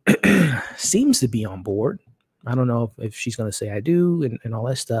wedding seems to be on board. I don't know if she's going to say I do and all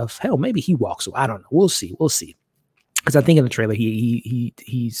that stuff. Hell, maybe he walks away. I don't know. We'll see. because I think in the trailer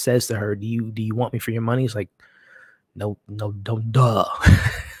he says to her, do you want me for your money? He's like, no, don't, duh.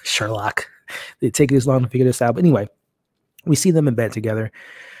 Sherlock. They take this long to figure this out. But anyway, we see them in bed together,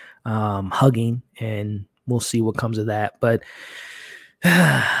 hugging, and we'll see what comes of that. But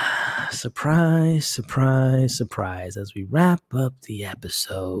surprise, surprise, surprise. As we wrap up the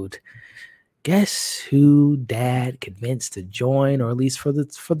episode, guess who Dad convinced to join, or at least for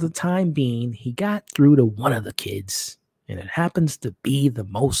the time being, he got through to one of the kids, and it happens to be the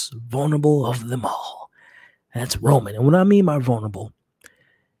most vulnerable of them all. That's Roman. And what I mean by vulnerable,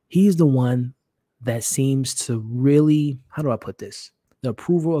 he's the one that seems to really, how do I put this? The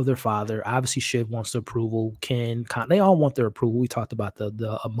approval of their father. Obviously, Shiv wants the approval. Ken, they all want their approval. We talked about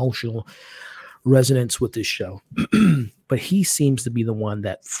the emotional resonance with this show. But he seems to be the one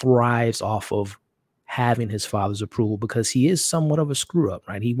that thrives off of having his father's approval, because he is somewhat of a screw up,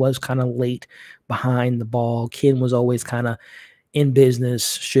 right? He was kind of late behind the ball. Ken was always kind of in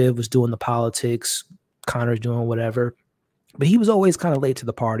business. Shiv was doing the politics. Connor's doing whatever. But he was always kind of late to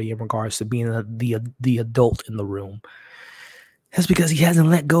the party in regards to being the adult in the room. That's because he hasn't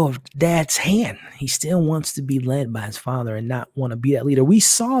let go of Dad's hand. He still wants to be led by his father and not want to be that leader. We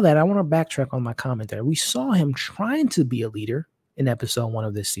saw that. I want to backtrack on my comment there. We saw him trying to be a leader in episode 1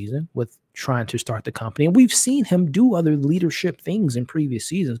 of this season with trying to start the company. And we've seen him do other leadership things in previous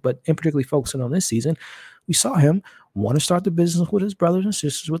seasons, but in particularly focusing on this season, we saw him want to start the business with his brothers and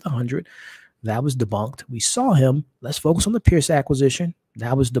sisters with 100. That was debunked. We saw him, let's focus on the Pierce acquisition.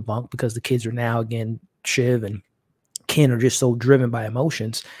 That was debunked because the kids are now, again, Shiv and Ken are just so driven by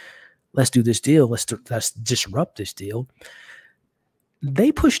emotions. Let's do this deal. Let's disrupt this deal.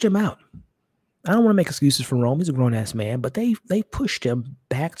 They pushed him out. I don't want to make excuses for Rome. He's a grown-ass man, but they pushed him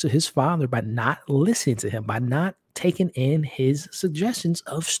back to his father by not listening to him, by not taking in his suggestions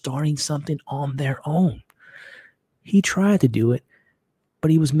of starting something on their own. He tried to do it,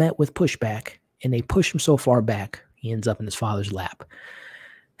 but he was met with pushback, and they pushed him so far back, he ends up in his father's lap.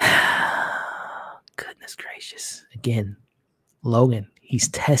 Goodness gracious. Again, Logan, he's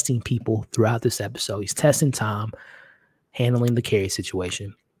testing people throughout this episode. He's testing Tom, handling the Kerry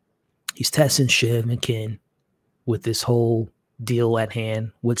situation. He's testing Shiv and Ken with this whole deal at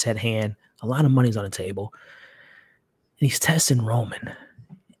hand, what's at hand. A lot of money's on the table. And he's testing Roman.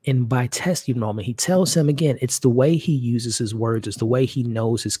 And by testing Roman, he tells him, again, it's the way he uses his words. It's the way he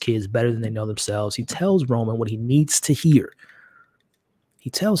knows his kids better than they know themselves. He tells Roman what he needs to hear. He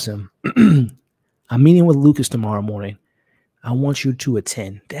tells him, I'm meeting with Lucas tomorrow morning. I want you to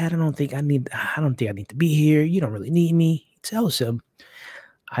attend. Dad, I don't think I need to be here. You don't really need me. He tells him,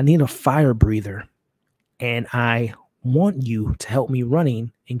 I need a fire breather, and I want you to help me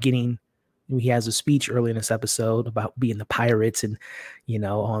running and getting. He has a speech early in this episode about being the pirates and, you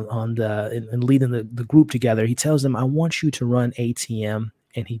know, and leading the group together. He tells them, I want you to run ATM.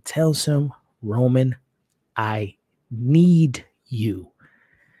 And he tells him, Roman, I need you.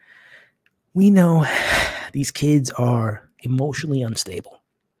 We know these kids are emotionally unstable.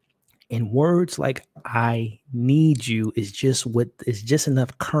 And words like I need you is just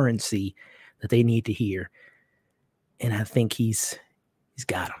enough currency that they need to hear. And I think he's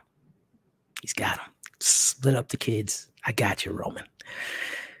got him. He's got him. Split up the kids. I got you, Roman.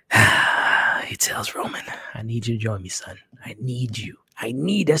 He tells Roman, I need you to join me, son. I need you.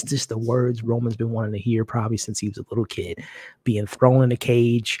 That's just the words Roman's been wanting to hear probably since he was a little kid. Being thrown in a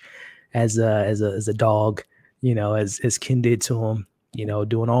cage as a dog, you know, as Ken did to him, you know,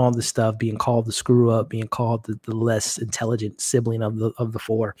 doing all the stuff, being called the screw up, being called the less intelligent sibling of the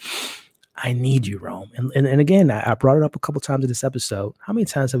four. I need you, Rome. And again, I brought it up a couple times in this episode. How many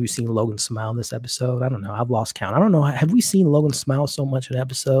times have we seen Logan smile in this episode? I don't know. I've lost count. I don't know. Have we seen Logan smile so much in an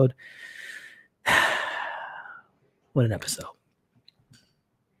episode? What an episode.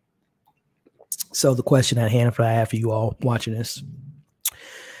 So the question at hand I have for you all watching this.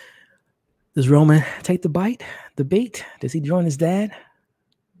 Does Roman take the bait? Does he join his dad?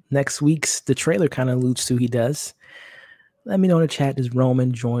 Next week's, the trailer kind of alludes to he does. Let me know in the chat, does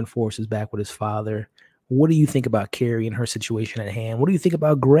Roman join forces back with his father? What do you think about Kerry and her situation at hand? What do you think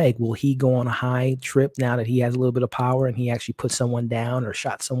about Greg? Will he go on a high trip now that he has a little bit of power and he actually put someone down or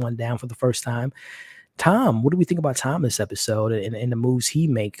shot someone down for the first time? Tom, what do we think about Tom this episode and the moves he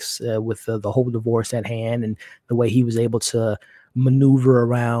makes with the whole divorce at hand and the way he was able to maneuver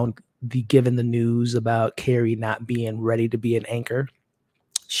around given the news about Kerry not being ready to be an anchor?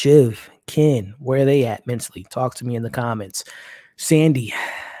 Shiv, Ken, where are they at mentally? Talk to me in the comments. Sandy,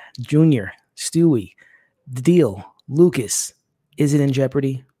 Junior, Stewie, the deal, Lucas, is it in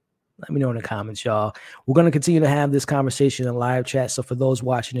jeopardy? Let me know in the comments, y'all. We're going to continue to have this conversation in live chat. So for those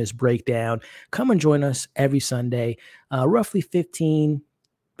watching this breakdown, come and join us every Sunday, roughly 15,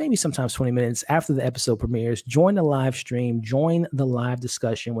 maybe sometimes 20 minutes after the episode premieres. Join the live stream, join the live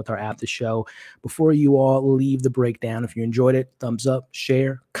discussion with our after show. Before you all leave the breakdown, if you enjoyed it, thumbs up,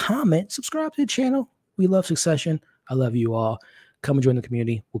 share, comment, subscribe to the channel. We love Succession. I love you all. Come and join the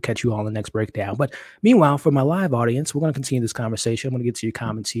community. We'll catch you all in the next breakdown. But meanwhile, for my live audience, we're going to continue this conversation. I'm going to get to your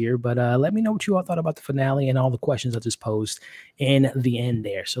comments here, but let me know what you all thought about the finale and all the questions I just posed in the end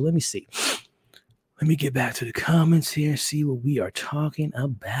there. So let me see. Let me get back to the comments here, see what we are talking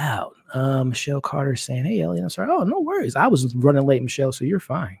about. Michelle Carter saying, hey, Elliot, I'm sorry. Oh, no worries. I was running late, Michelle, so you're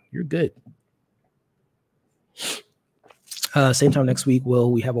fine. You're good. Same time next week.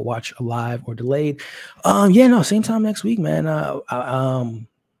 Will we have a watch live or delayed? Yeah, no, same time next week, man. I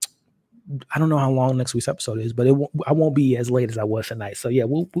don't know how long next week's episode is, but I won't be as late as I was tonight. So yeah,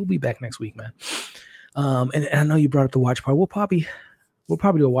 we'll be back next week, man. And I know you brought up the watch party. We'll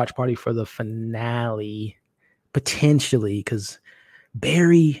probably do a watch party for the finale, potentially, because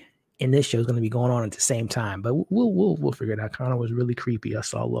Barry and this show is going to be going on at the same time. But we'll figure it out. Connor was really creepy. I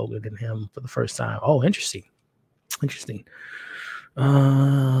saw Logan and him for the first time. Oh, interesting.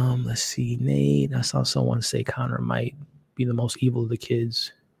 Let's see, Nate. I saw someone say Connor might be the most evil of the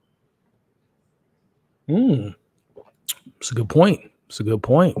kids. It's a good point.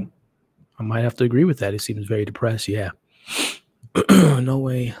 I might have to agree with that. He seems very depressed. Yeah. No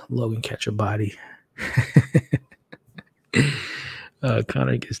way Logan catch a body.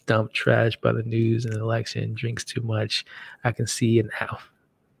 Connor gets dumped trash by the news and election, drinks too much. I can see it now.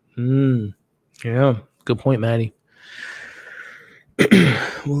 Yeah, good point, Maddie.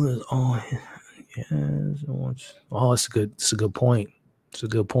 Oh, it's a good point.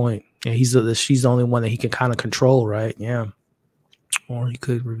 Yeah, she's the only one that he can kind of control, right? Yeah. Or he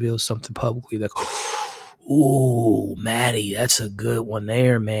could reveal something publicly like, ooh, Maddie, that's a good one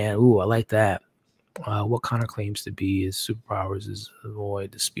there, man. Ooh, I like that. What Connor claims to be his superpowers is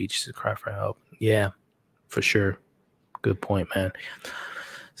avoid the speech to cry for help. Yeah, for sure. Good point, man.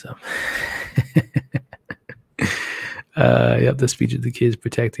 So yep, the speech of the kids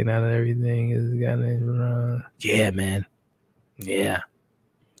protecting out of everything is yeah, man. Yeah.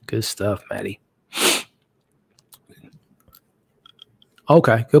 Good stuff, Maddie.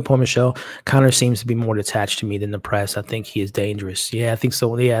 Okay, good point, Michelle. Connor seems to be more detached to me than the press. I think he is dangerous. Yeah, I think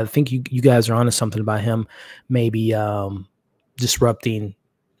so. Yeah, I think you guys are onto something about him maybe disrupting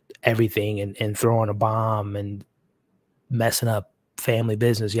everything and throwing a bomb and messing up family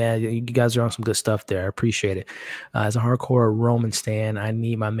business. Yeah, you guys are on some good stuff there. I appreciate it. As a hardcore Roman stan, I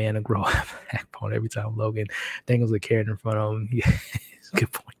need my man to grow up backbone every time Logan dangles a carrot in front of him. Yeah,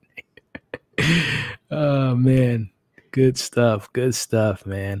 good point. Oh, man. Good stuff,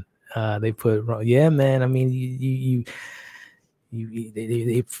 man. They put, yeah, man. I mean,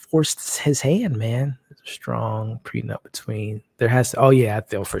 they forced his hand, man. Strong prenup between. There has to. Oh yeah, I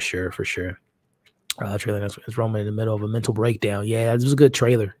feel for sure. Trailer is Roman in the middle of a mental breakdown. Yeah, this was a good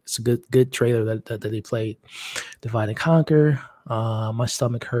trailer. It's a good trailer that they played. Divide and conquer. My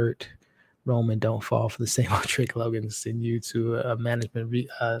stomach hurt. Roman, don't fall for the same old trick. Logan send you to a management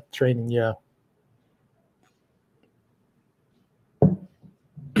training. Yeah.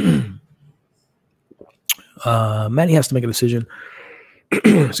 Maddie has to make a decision.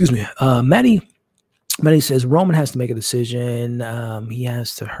 Excuse me. Maddie says Roman has to make a decision. He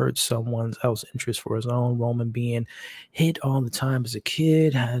has to hurt someone else's interest for his own. Roman being hit all the time as a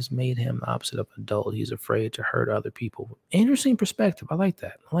kid has made him the opposite of an adult. He's afraid to hurt other people. Interesting perspective. I like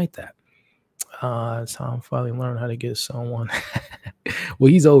that. It's how I'm finally learning how to get someone.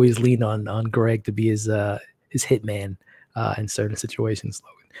 Well, he's always leaned on Greg to be his hitman in certain situations.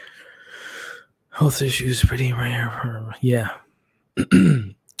 Logan. Health issues pretty rare. Yeah.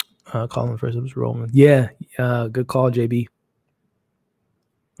 Calling first was Roman. Yeah. Good call, JB.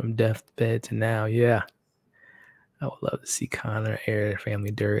 From deathbed to now. Yeah. I would love to see Connor air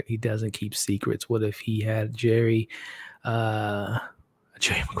family dirt. He doesn't keep secrets. What if he had Jerry Maguire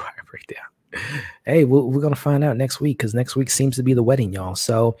breakdown? Hey, we're going to find out next week because next week seems to be the wedding, y'all.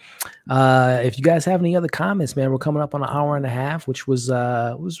 So if you guys have any other comments, man, we're coming up on an hour and a half, which was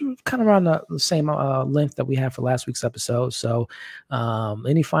kind of around the same length that we had for last week's episode. So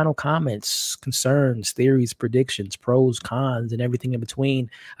any final comments, concerns, theories, predictions, pros, cons, and everything in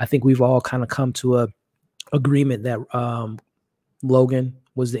between? I think we've all kind of come to a agreement that Logan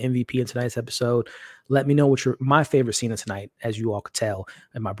was the MVP in tonight's episode. Let me know what my favorite scene of tonight, as you all could tell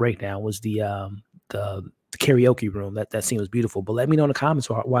in my breakdown, was the karaoke room. That scene was beautiful. But let me know in the comments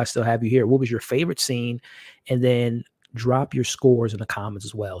why I still have you here. What was your favorite scene? And then drop your scores in the comments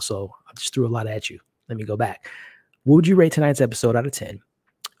as well. So I just threw a lot at you. Let me go back. What would you rate tonight's episode out of 10?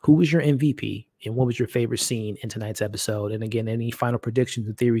 Who was your MVP? And what was your favorite scene in tonight's episode? And again, any final predictions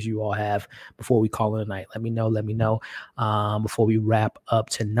and theories you all have before we call it a night, let me know before we wrap up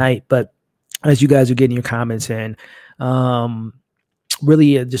tonight. But as you guys are getting your comments in,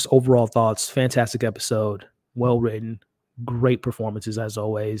 really just overall thoughts, fantastic episode, well written, great performances as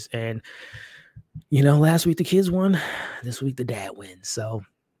always. And, last week the kids won, this week the dad wins. So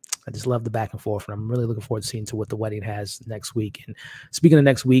I just love the back and forth, and I'm really looking forward to seeing what the wedding has next week. And speaking of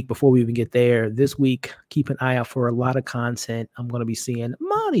next week, before we even get there, this week, keep an eye out for a lot of content. I'm going to be seeing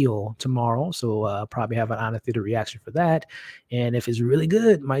Mario tomorrow, so probably have an on-theater reaction for that. And if it's really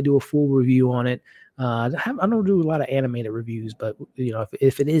good, might do a full review on it. I don't do a lot of animated reviews, but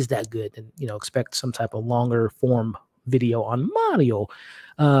if it is that good, then expect some type of longer form video on Mario.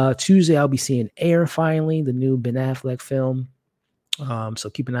 Tuesday, I'll be seeing Air finally, the new Ben Affleck film. So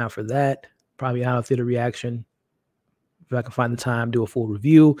keep an eye out for that. Probably out of theater reaction. If I can find the time, do a full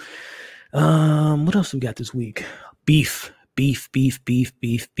review. What else we got this week? Beef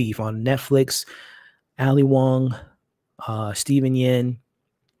on Netflix. Ali Wong, Steven Yin.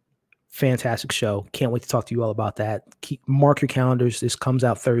 Fantastic show. Can't wait to talk to you all about that. Mark your calendars. This comes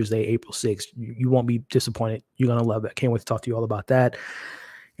out Thursday, April 6th. You won't be disappointed. You're going to love it. Can't wait to talk to you all about that.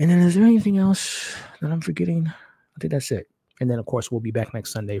 And then is there anything else that I'm forgetting? I think that's it. And then, of course, we'll be back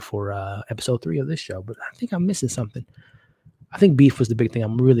next Sunday for episode 3 of this show. But I think I'm missing something. I think Beef was the big thing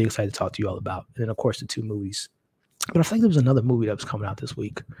I'm really excited to talk to you all about. And then, of course, the 2 movies. But I think there was another movie that was coming out this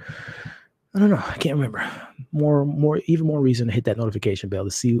week. I don't know. I can't remember. Even more reason to hit that notification bell to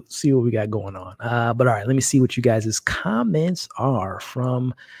see what we got going on. But all right, let me see what you guys' comments are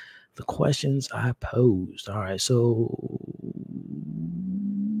from the questions I posed. All right, so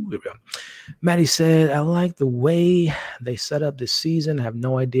here we go. Maddie said, I like the way they set up this season. I have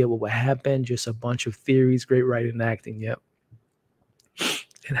no idea what would happen. Just a bunch of theories. Great writing and acting. Yep.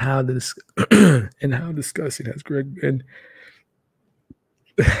 And how disgusting has Greg been?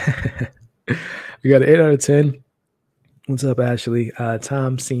 We got an 8 out of 10. What's up, Ashley?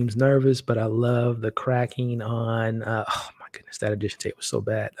 Tom seems nervous, but I love the cracking on. Oh my goodness, that audition tape was so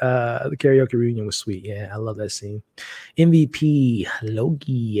bad. The karaoke reunion was sweet. Yeah, I love that scene. MVP Logan.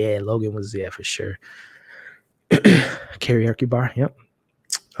 Yeah, Logan was for sure. Karaoke bar. Yep.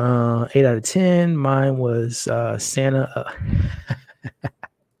 8 out of 10. Mine was Santa.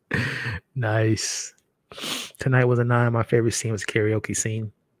 Nice. Tonight was a 9. My favorite scene was the karaoke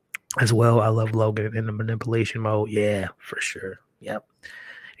scene as well. I love Logan in the manipulation mode. Yeah, for sure. Yep.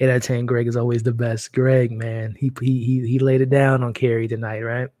 8 out of 10. Greg is always the best. Greg, man, he laid it down on Kerry tonight,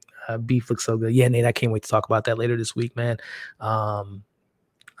 right? Beef looks so good. Yeah, Nate, I can't wait to talk about that later this week, man.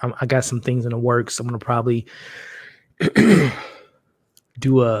 I got some things in the works. I'm gonna probably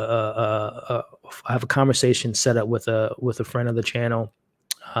do I have a conversation set up with a friend of the channel,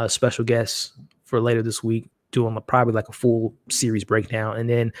 special guest for later this week, doing probably like a full series breakdown. And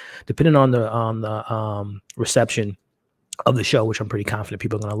then depending on the reception of the show, which I'm pretty confident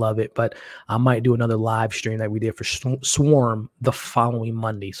people are going to love it, but I might do another live stream that we did for Swarm the following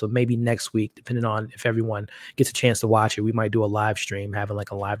Monday. So maybe next week, depending on if everyone gets a chance to watch it, we might do a live stream, having like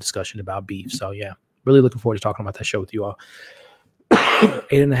a live discussion about Beef. So yeah, really looking forward to talking about that show with you all.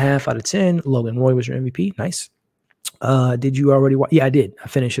 8.5 out of 10. Logan Roy was your MVP. Nice. Did you already watch? Yeah, I did. I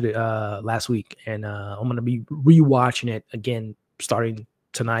finished it last week, and I'm going to be rewatching it again starting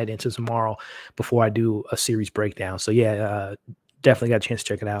tonight into tomorrow before I do a series breakdown. So yeah, definitely got a chance to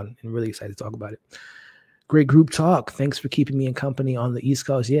check it out, and really excited to talk about it. Great group talk. Thanks for keeping me in company on the East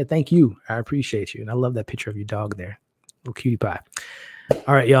Coast. Yeah, thank you. I appreciate you. And I love that picture of your dog there. Little cutie pie.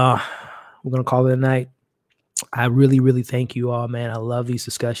 All right, y'all. We're going to call it a night. I really, really thank you all, man. I love these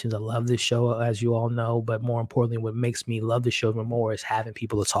discussions. I love this show, as you all know. But more importantly, what makes me love the show even more is having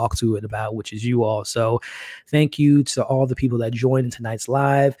people to talk to it about, which is you all. So thank you to all the people that joined in tonight's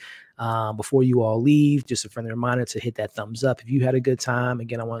live. Before you all leave, just a friendly reminder to hit that thumbs up if you had a good time.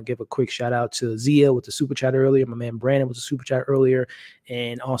 Again, I want to give a quick shout out to Zia with the super chat earlier. My man Brandon with the super chat earlier.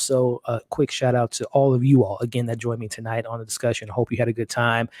 And also a quick shout out to all of you all, again, that joined me tonight on the discussion. I hope you had a good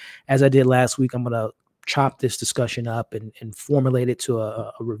time. As I did last week, I'm going to chop this discussion up and formulate it to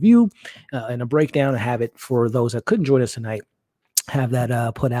a review and a breakdown, and have it for those that couldn't join us tonight, have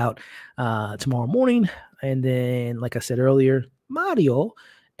that put out tomorrow morning. And then, like I said earlier, Mario,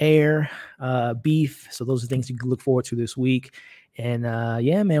 Air, Beef. So those are things you can look forward to this week. And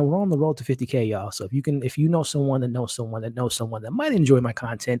yeah, man, we're on the road to 50K, y'all. So if you know someone that knows someone that knows someone that might enjoy my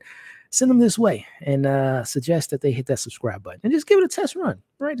content, send them this way and suggest that they hit that subscribe button and just give it a test run.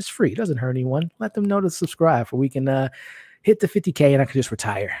 Right? It's free. It doesn't hurt anyone. Let them know to subscribe so we can hit the 50K and I can just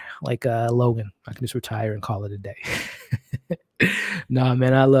retire like Logan. I can just retire and call it a day. Nah,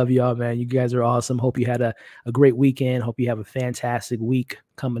 man, I love y'all, man. You guys are awesome. Hope you had a great weekend. Hope you have a fantastic week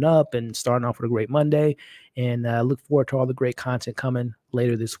coming up and starting off with a great Monday. And look forward to all the great content coming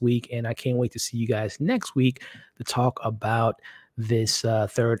later this week. And I can't wait to see you guys next week to talk about this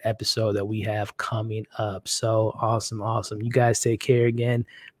third episode that we have coming up. So awesome, awesome. You guys take care again.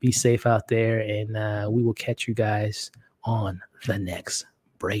 Be safe out there. And we will catch you guys on the next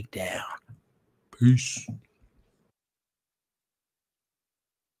breakdown. Peace.